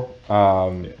example.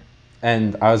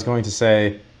 And I was going to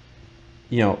say,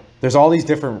 there's all these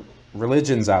different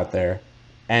religions out there.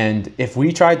 And if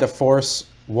we tried to force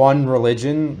one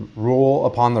religion rule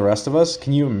upon the rest of us,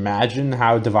 can you imagine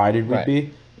how divided we'd Right.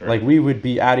 be? Like, we would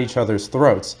be at each other's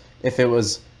throats. If it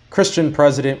was Christian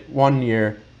president one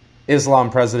year, Islam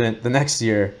president the next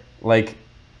year,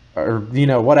 or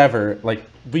whatever, like,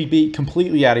 we'd be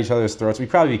completely at each other's throats. We'd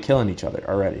probably be killing each other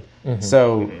already.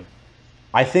 So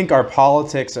I think our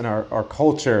politics and our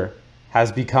culture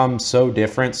has become so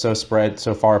different, so spread,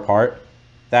 so far apart,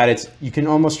 that you can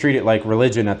almost treat it like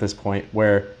religion at this point,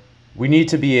 where we need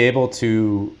to be able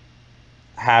to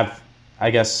have,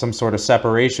 I guess, some sort of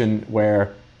separation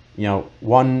where,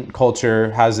 one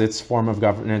culture has its form of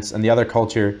governance and the other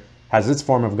culture has its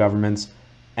form of governance,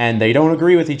 and they don't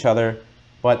agree with each other,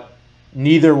 but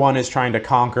neither one is trying to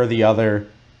conquer the other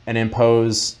and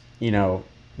impose,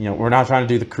 we're not trying to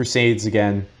do the Crusades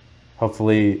again,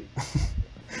 hopefully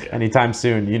anytime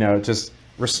soon, just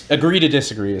agree to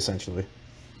disagree, essentially.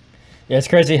 Yeah, it's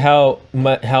crazy how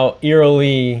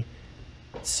eerily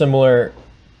similar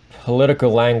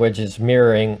political language is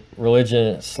mirroring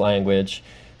religious language,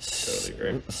 Totally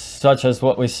agree. such as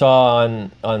what we saw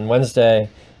on Wednesday,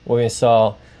 when we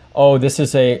saw, this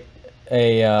is a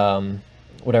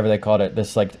whatever they called it,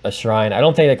 this like a shrine. I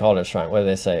don't think they called it a shrine. What did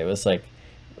they say? It was like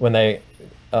when they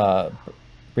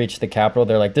breached the Capitol.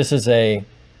 They're like, this is a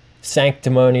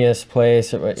sanctimonious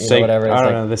place, or whatever. It's I don't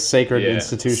like, know, the sacred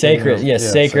institution. Sacred,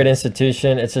 sacred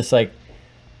institution. It's just like,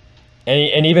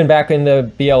 and even back in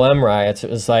the BLM riots, it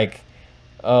was like,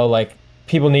 oh, like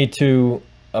people need to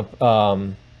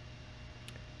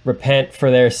repent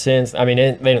for their sins. I mean,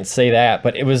 they didn't say that,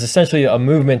 but it was essentially a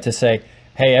movement to say,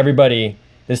 hey, everybody,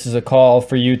 this is a call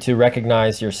for you to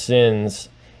recognize your sins,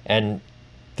 and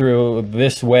through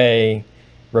this way,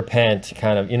 repent,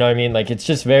 kind of, you know what I mean? Like, it's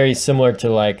just very similar to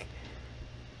like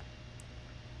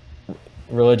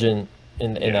religion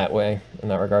in that way, in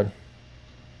that regard.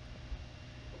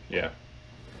 Yeah.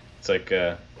 It's like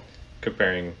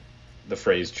comparing the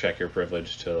phrase check your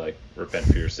privilege to like repent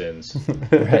for your sins.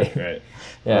 Right.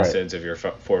 Yeah. The sins of your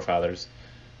forefathers.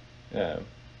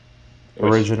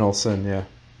 Original sin, yeah.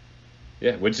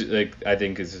 Yeah, which like I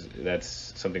think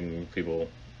that's something people,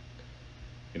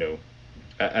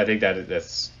 I think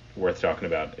that's worth talking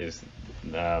about, is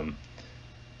the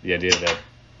idea that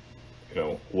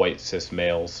white cis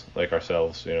males like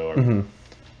ourselves, are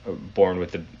born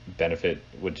with the benefit,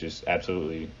 which is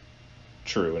absolutely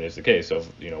true and is the case of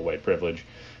white privilege,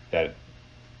 that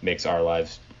makes our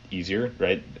lives easier,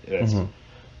 right? That's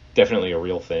definitely a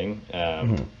real thing,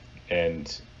 and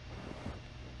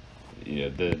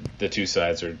the two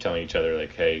sides are telling each other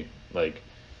like, hey, like,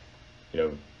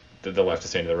 the left is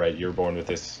saying to the right, you're born with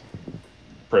this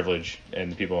privilege,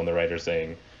 and the people on the right are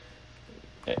saying,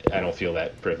 I don't feel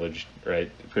that privilege,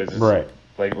 right? Because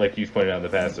like you've pointed out in the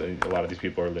past, a lot of these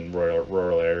people are in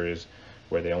rural areas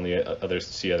where they only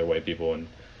see other white people, and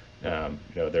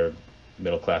their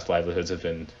middle class livelihoods have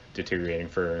been deteriorating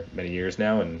for many years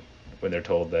now, and when they're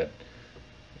told that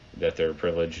they're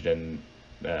privileged and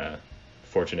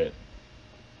fortunate,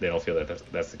 they don't feel that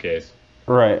that's the case.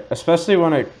 Right, especially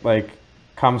when it like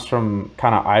comes from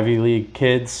kind of Ivy League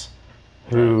kids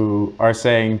who are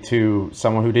saying to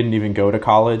someone who didn't even go to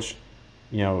college,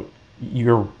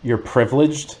 you're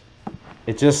privileged.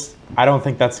 It just, I don't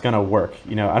think that's gonna work.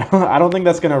 I don't think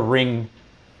that's gonna ring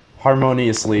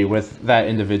harmoniously with that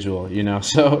individual.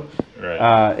 So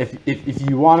if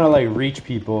you want to like reach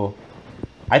people,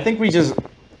 I think we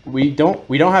don't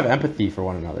have empathy for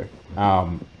one another.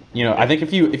 I think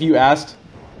if you asked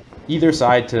either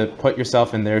side to put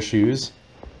yourself in their shoes,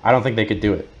 I don't think they could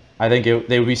do it. I think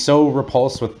they would be so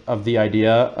repulsed of the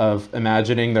idea of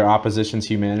imagining their opposition's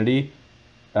humanity.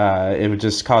 It would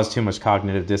just cause too much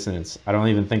cognitive dissonance. I don't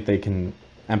even think they can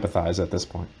empathize at this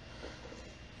point.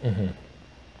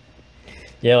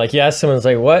 Yeah, like you ask someone, it's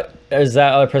like, what is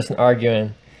that other person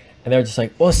arguing? And they're just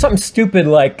like, well, something stupid,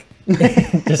 like,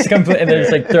 just complete, and they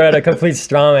just like throw out a complete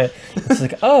straw man. It's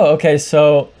like, oh, okay,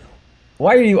 so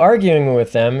why are you arguing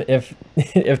with them if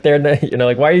they're not,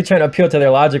 like, why are you trying to appeal to their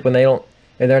logic when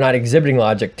they're not exhibiting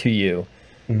logic to you?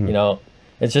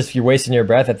 It's just, you're wasting your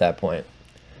breath at that point.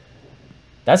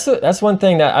 That's one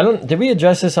thing that did we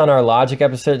address this on our logic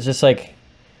episode? It's just like,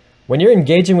 when you're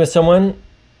engaging with someone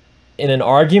in an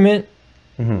argument,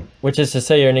 which is to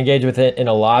say you're engaged with it in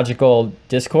a logical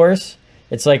discourse,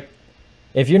 it's like,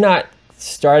 if you're not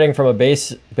starting from a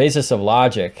basis of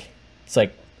logic, it's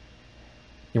like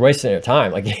you're wasting your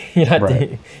time. Like you're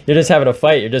just having a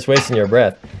fight. You're just wasting your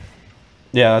breath.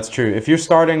 Yeah, that's true. If you're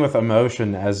starting with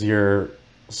emotion as your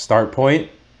start point,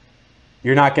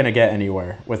 you're not going to get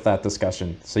anywhere with that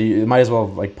discussion. So you might as well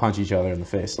like punch each other in the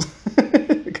face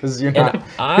because you're not.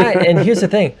 And here's the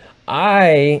thing.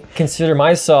 I consider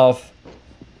myself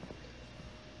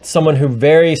someone who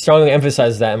very strongly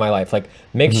emphasizes that in my life. Like,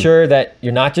 make sure that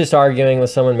you're not just arguing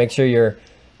with someone. Make sure you're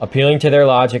appealing to their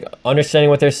logic, understanding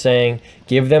what they're saying.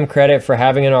 Give them credit for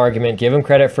having an argument. Give them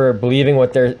credit for believing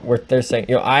what they're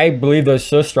saying. I believe those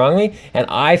so strongly, and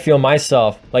I feel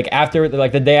myself like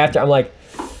the day after, I'm like,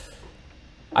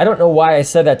 I don't know why I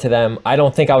said that to them. I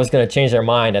don't think I was going to change their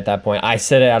mind at that point. I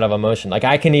said it out of emotion. Like,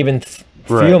 I can even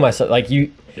feel myself. Like,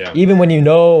 even when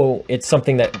it's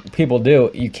something that people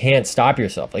do, you can't stop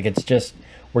yourself. Like, it's just,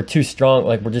 we're too strong.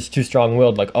 Like, we're just too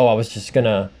strong-willed. Like, oh, I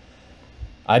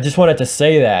just wanted to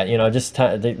say that,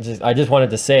 I just wanted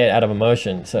to say it out of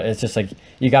emotion. So it's just like,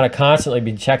 you got to constantly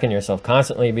be checking yourself,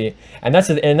 and that's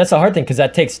a hard thing, because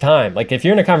that takes time. Like, if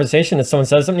you're in a conversation and someone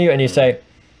says something to you and you say,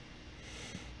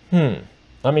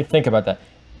 let me think about that.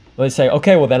 Well, they say,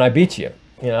 okay, well then I beat you.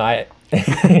 I'm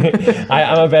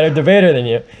a better debater than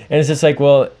you. And it's just like,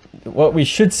 well, what we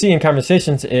should see in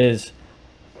conversations is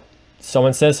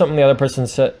someone says something, the other person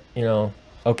said,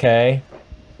 okay,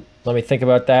 let me think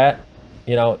about that.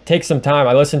 Take some time.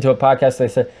 I listened to a podcast. They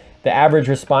said the average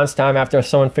response time after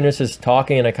someone finishes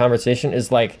talking in a conversation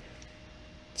is like,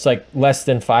 it's like less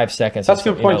than 5 seconds. That's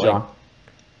a good point, John.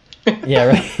 Yeah,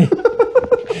 right.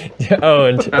 Oh,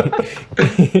 and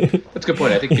That's a good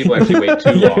point. I think people actually wait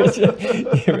too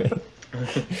long.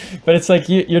 but it's like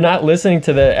you're not listening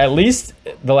to at least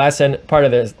the last part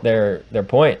of their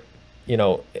point. You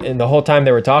know, and the whole time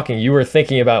they were talking, you were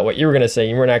thinking about what you were going to say.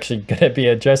 You weren't actually going to be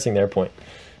addressing their point.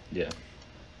 Yeah.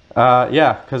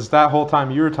 Yeah, because that whole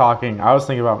time you were talking, I was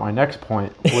thinking about my next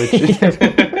point, which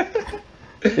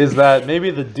is that maybe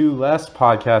the Do Less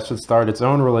podcast should start its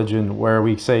own religion where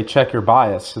we say check your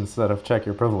bias instead of check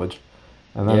your privilege.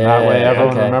 And then that way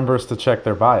everyone remembers to check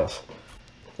their bias.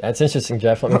 That's interesting,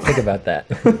 Jeff. Let me think about that.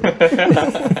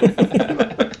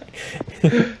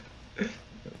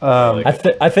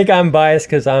 I think I'm biased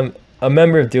because I'm a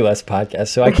member of Do Less podcast,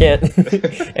 so I can't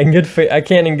in good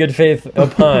faith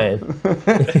opine.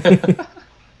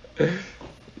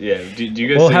 Yeah. Do you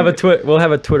guys? We'll have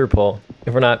a Twitter poll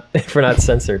if we're not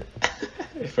censored.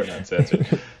 If we're not censored.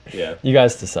 Yeah. You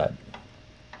guys decide.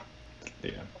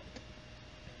 Yeah.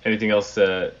 Anything else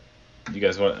you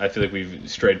guys want? I feel like we've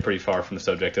strayed pretty far from the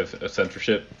subject of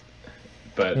censorship,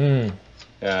 but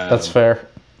that's fair.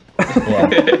 Yeah.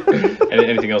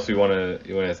 Anything else you want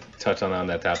to touch on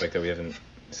that topic that we haven't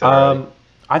said already?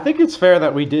 I think it's fair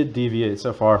that we did deviate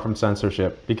so far from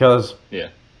censorship because yeah,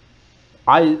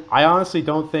 I honestly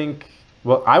don't think.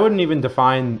 Well, I wouldn't even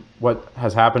define what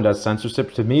has happened as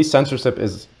censorship. To me, censorship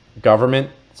is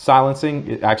government silencing.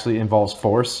 It actually involves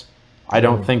force. I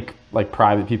don't think like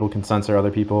private people can censor other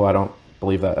people. I don't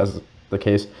believe that as the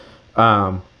case.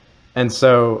 And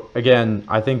so again,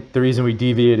 I think the reason we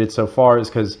deviated so far is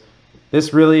because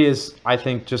this really is, I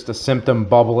think, just a symptom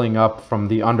bubbling up from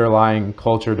the underlying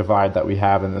culture divide that we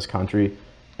have in this country.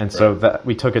 And so that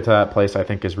we took it to that place, I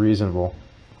think, is reasonable.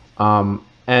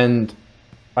 And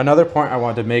another point I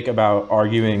wanted to make about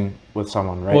arguing with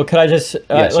someone, right? Well, could I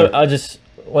just,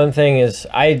 one thing is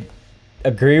I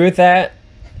agree with that.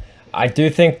 I do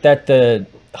think that the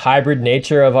hybrid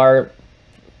nature of our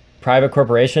private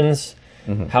corporations,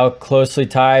 how closely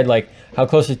tied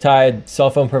cell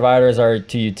phone providers are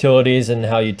to utilities and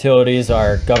how utilities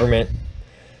are government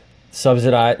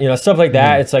subsidized, stuff like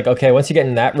that. It's like, okay, once you get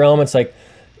in that realm, it's like,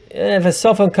 if a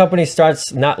cell phone company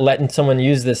starts not letting someone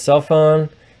use this cell phone,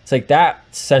 it's like that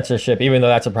censorship, even though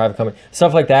that's a private company.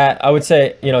 Stuff like that, I would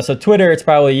say, so Twitter, it's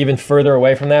probably even further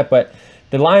away from that, but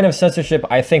the line of censorship,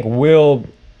 I think, will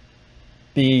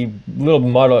be a little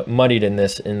muddied in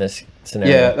this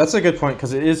scenario. Yeah, that's a good point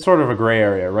because it is sort of a gray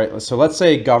area, right? So let's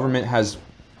say government has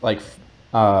like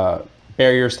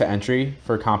barriers to entry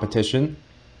for competition.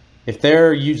 If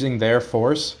they're using their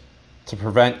force to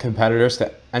prevent competitors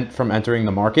from entering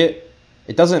the market,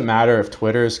 it doesn't matter if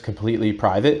Twitter is completely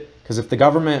private because if the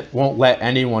government won't let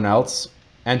anyone else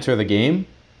enter the game,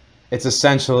 it's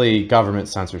essentially government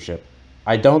censorship.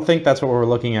 I don't think that's what we're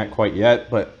looking at quite yet,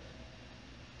 but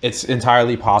it's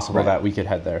entirely possible that we could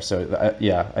head there. So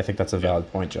yeah, I think that's a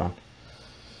valid point, John.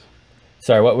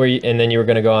 Sorry, what were you? And then you were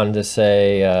going to go on to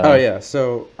say. Oh yeah.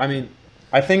 So I mean,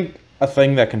 I think a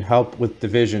thing that can help with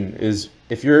division is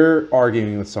if you're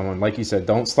arguing with someone, like you said,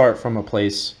 don't start from a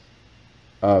place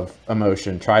of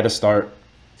emotion. Try to start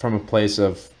from a place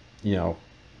of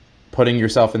putting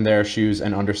yourself in their shoes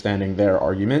and understanding their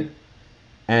argument.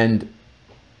 And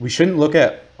we shouldn't look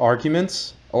at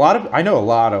arguments. I know a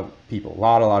lot of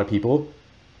people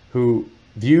who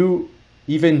view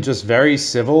even just very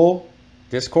civil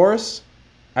discourse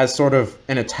as sort of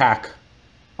an attack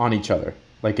on each other.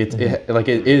 Like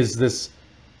it is this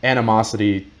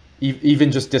animosity,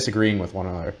 even just disagreeing with one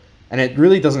another. And it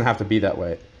really doesn't have to be that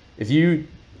way. If you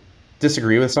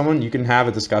disagree with someone, you can have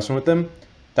a discussion with them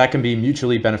that can be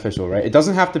mutually beneficial, right? It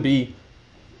doesn't have to be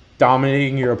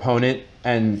dominating your opponent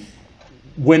and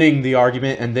winning the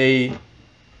argument and they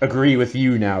agree with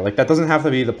you now. Like that doesn't have to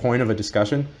be the point of a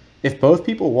discussion. If both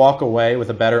people walk away with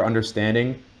a better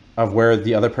understanding of where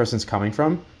the other person's coming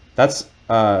from, that's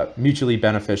a mutually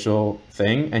beneficial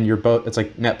thing. And it's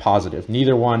like net positive.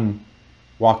 Neither one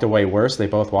walked away worse. They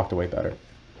both walked away better.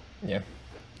 Yeah.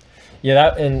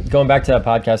 Yeah. And going back to that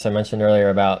podcast I mentioned earlier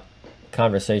about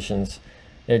conversations,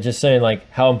 they're just saying like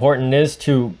how important it is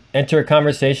to enter a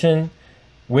conversation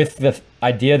with the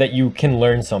idea that you can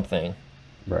learn something.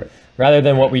 Right. Rather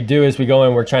than what we do is we go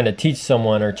in, we're trying to teach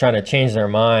someone or trying to change their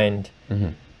mind.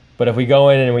 But if we go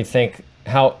in and we think,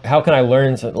 how can I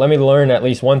learn? Let me learn at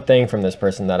least one thing from this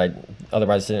person that I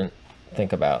otherwise didn't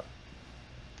think about.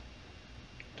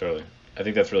 Totally. I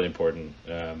think that's really important.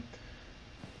 And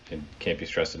can't be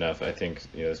stressed enough. I think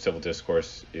civil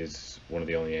discourse is one of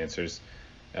the only answers.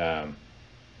 And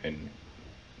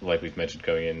like we've mentioned,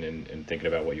 going in and thinking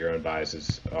about what your own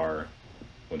biases are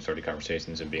when starting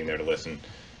conversations and being there to listen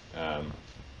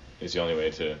is the only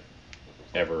way to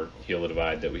ever heal the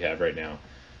divide that we have right now.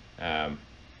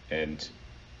 And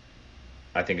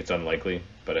I think it's unlikely,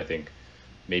 but I think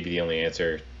maybe the only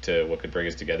answer to what could bring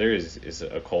us together is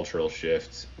a cultural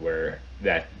shift where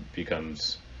that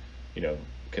becomes,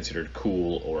 considered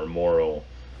cool or moral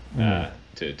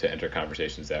to enter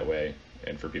conversations that way,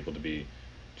 and for people to be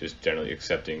just generally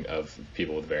accepting of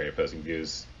people with very opposing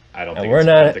views. I don't think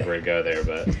I think we're gonna go there,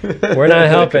 but we're not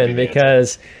helping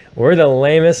because we're the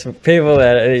lamest people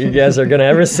that you guys are gonna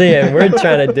ever see, and we're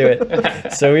trying to do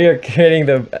it. So we are creating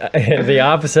the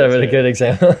opposite of it, a good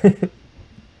example.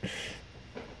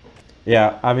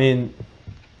 Yeah, I mean,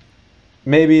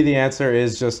 maybe the answer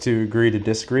is just to agree to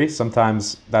disagree.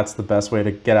 Sometimes that's the best way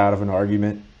to get out of an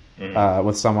argument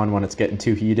with someone when it's getting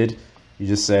too heated. You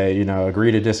just say,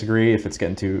 agree to disagree if it's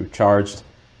getting too charged,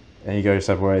 and you go your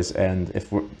separate ways. And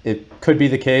it could be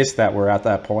the case that we're at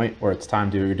that point where it's time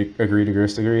to agree to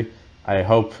disagree. I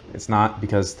hope it's not,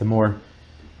 because the more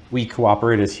we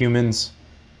cooperate as humans,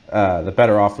 the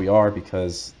better off we are,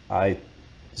 because I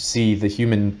see the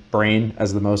human brain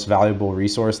as the most valuable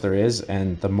resource there is,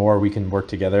 and the more we can work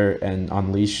together and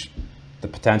unleash the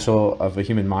potential of a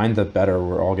human mind, the better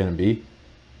we're all going to be.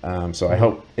 So I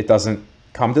hope it doesn't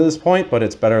come to this point, but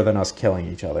it's better than us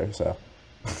killing each other. So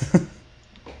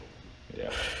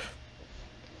yeah,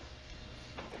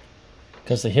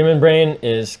 because the human brain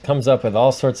comes up with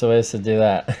all sorts of ways to do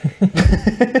that.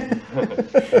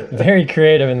 Very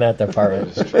creative in that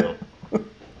department. That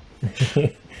is true.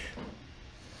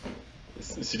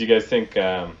 So do you guys think,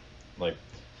 like,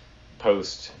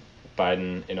 post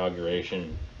Biden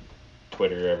inauguration,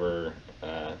 Twitter ever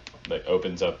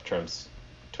opens up Trump's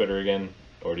Twitter again,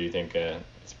 or do you think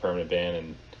it's a permanent ban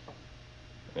and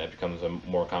that becomes a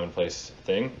more commonplace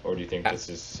thing, or do you think this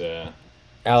is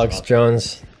Alex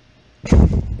Jones?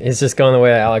 It's just going the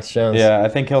way of Alex Jones. Yeah, I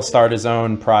think he'll start his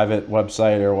own private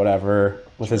website or whatever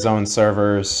with his own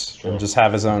servers and just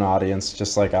have his own audience,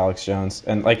 just like Alex Jones.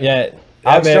 And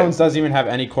Alex Jones doesn't even have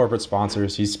any corporate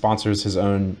sponsors. He sponsors his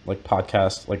own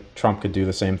podcast. Like, Trump could do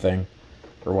the same thing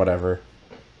or whatever.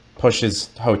 Push his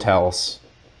hotels.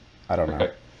 I don't know.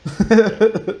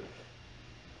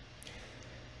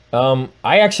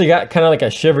 I actually got kind of like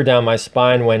a shiver down my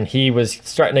spine when he was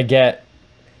starting to get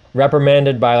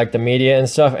reprimanded by the media and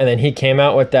stuff, and then he came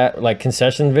out with that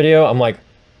concession video. I'm like,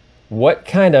 what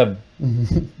kind of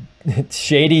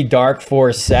shady dark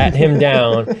force sat him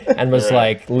down and was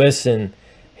like, listen,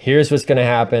 here's what's going to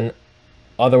happen,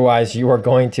 otherwise you are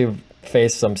going to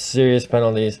face some serious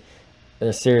penalties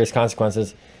and serious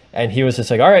consequences. And he was just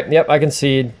like, all right, yep, I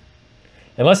concede.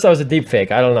 Unless that was a deep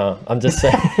fake, I don't know, I'm just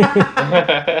saying.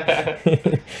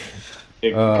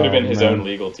 It could have been his own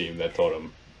legal team that told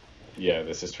him, yeah,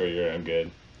 this is for your own good.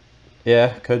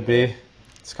 Yeah, could be.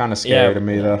 It's kind of scary to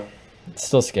me, though. It's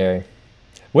still scary.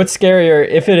 What's scarier,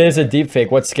 if it is a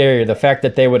deepfake, what's scarier? The fact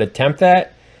that they would attempt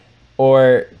that,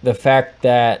 or the fact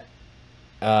that,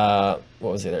 what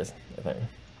was the other thing?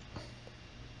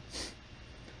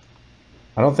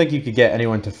 I don't think you could get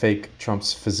anyone to fake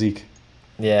Trump's physique.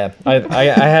 Yeah, I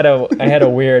had a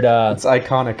weird. It's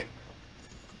iconic.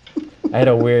 I had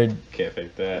a weird. Can't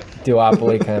fake that.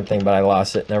 Duopoly kind of thing, but I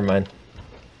lost it. Never mind.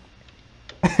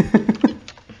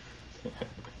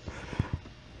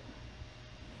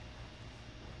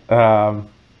 I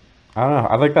don't know.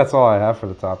 I think that's all I have for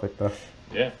the topic, though.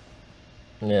 Yeah.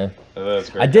 Yeah. That's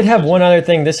great. I did have one other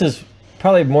thing. This is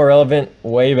probably more relevant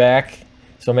way back,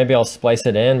 so maybe I'll splice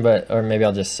it in, or maybe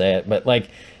I'll just say it. But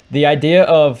the idea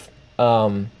of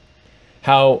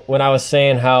how, when I was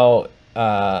saying how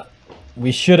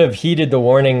we should have heeded the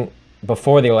warning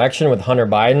before the election with Hunter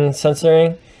Biden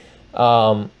censoring,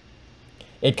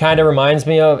 it kind of reminds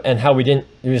me of, and how we didn't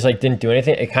do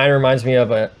anything. It kind of reminds me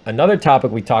of another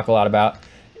topic we talk a lot about,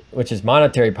 which is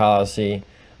monetary policy,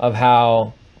 of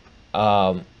how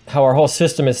our whole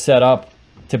system is set up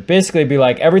to basically be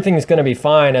like, everything's going to be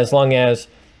fine as long as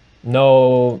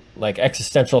no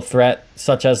existential threat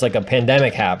such as a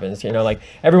pandemic happens.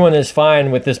 Everyone is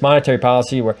fine with this monetary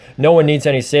policy where no one needs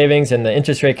any savings and the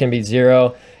interest rate can be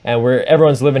zero and where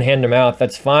everyone's living hand to mouth.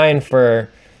 That's fine for,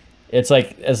 it's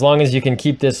as long as you can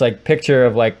keep this picture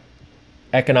of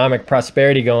economic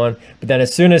prosperity going. But then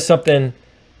as soon as something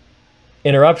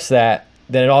interrupts that,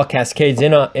 then it all cascades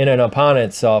in and upon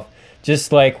itself.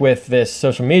 Just like with this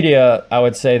social media, I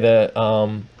would say the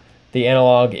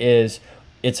analog is,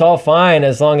 it's all fine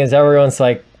as long as everyone's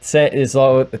is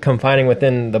all confining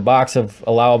within the box of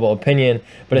allowable opinion.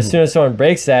 But as soon as someone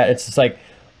breaks that, it's just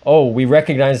oh, we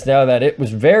recognize now that it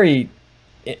was very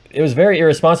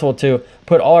irresponsible to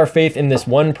put all our faith in this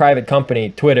one private company,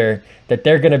 Twitter, that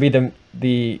they're going to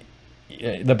be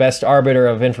the best arbiter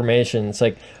of information. It's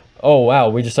oh wow,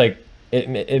 we just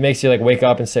it makes you like wake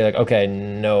up and say like, okay,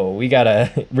 no, we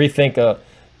gotta rethink.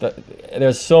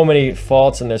 There's so many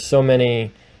faults and there's so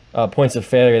many points of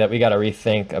failure that we gotta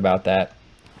rethink about that.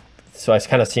 So I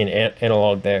kind of see an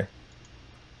analog there.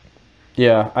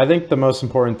 Yeah, I think the most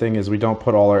important thing is we don't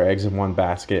put all our eggs in one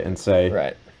basket and say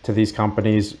Right. to these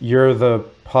companies, you're the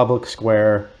public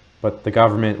square, but the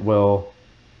government will,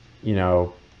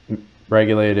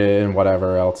 regulate it and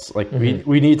whatever else. Like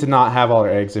we need to not have all our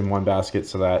eggs in one basket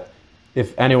so that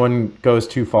if anyone goes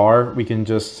too far, we can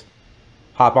just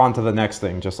hop on to the next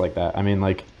thing just like that. I mean,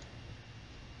 like,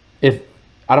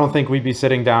 I don't think we'd be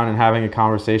sitting down and having a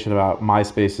conversation about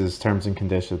MySpace's terms and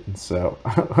conditions. So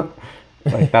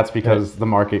like that's because the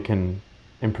market can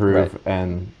improve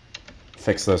and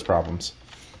fix those problems.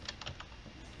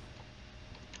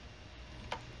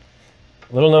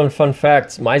 Little known fun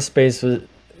fact, MySpace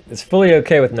is fully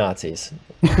okay with Nazis.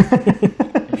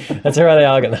 That's how they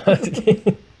all get Nazis.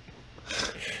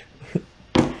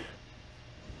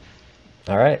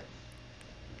 All right.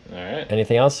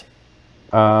 Anything else?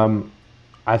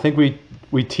 I think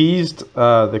we teased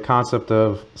the concept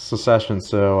of secession,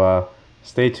 so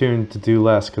stay tuned to Do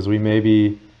Less because we may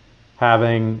be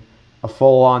having a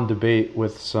full-on debate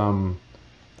with some.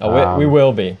 We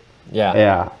will be. Yeah.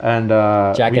 Yeah, and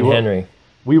Jack and Henry.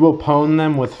 We will pwn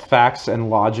them with facts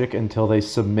and logic until they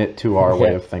submit to our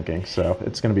way of thinking. So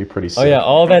it's going to be pretty sick. Oh yeah,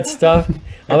 all that stuff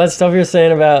you're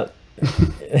saying about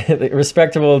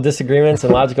respectable disagreements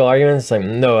and logical arguments. It's like,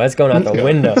 no, that's going out the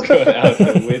window.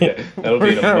 That'll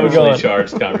be an emotionally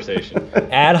charged conversation.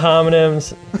 Ad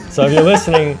hominems. So if you're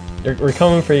listening, we're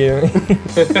coming for you.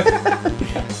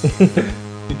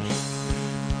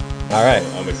 All right.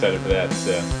 Well, I'm excited for that.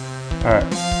 So, all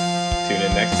right. Tune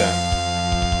in next time.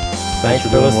 Thanks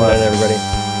for listening, everybody.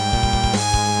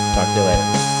 Talk to you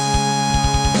later.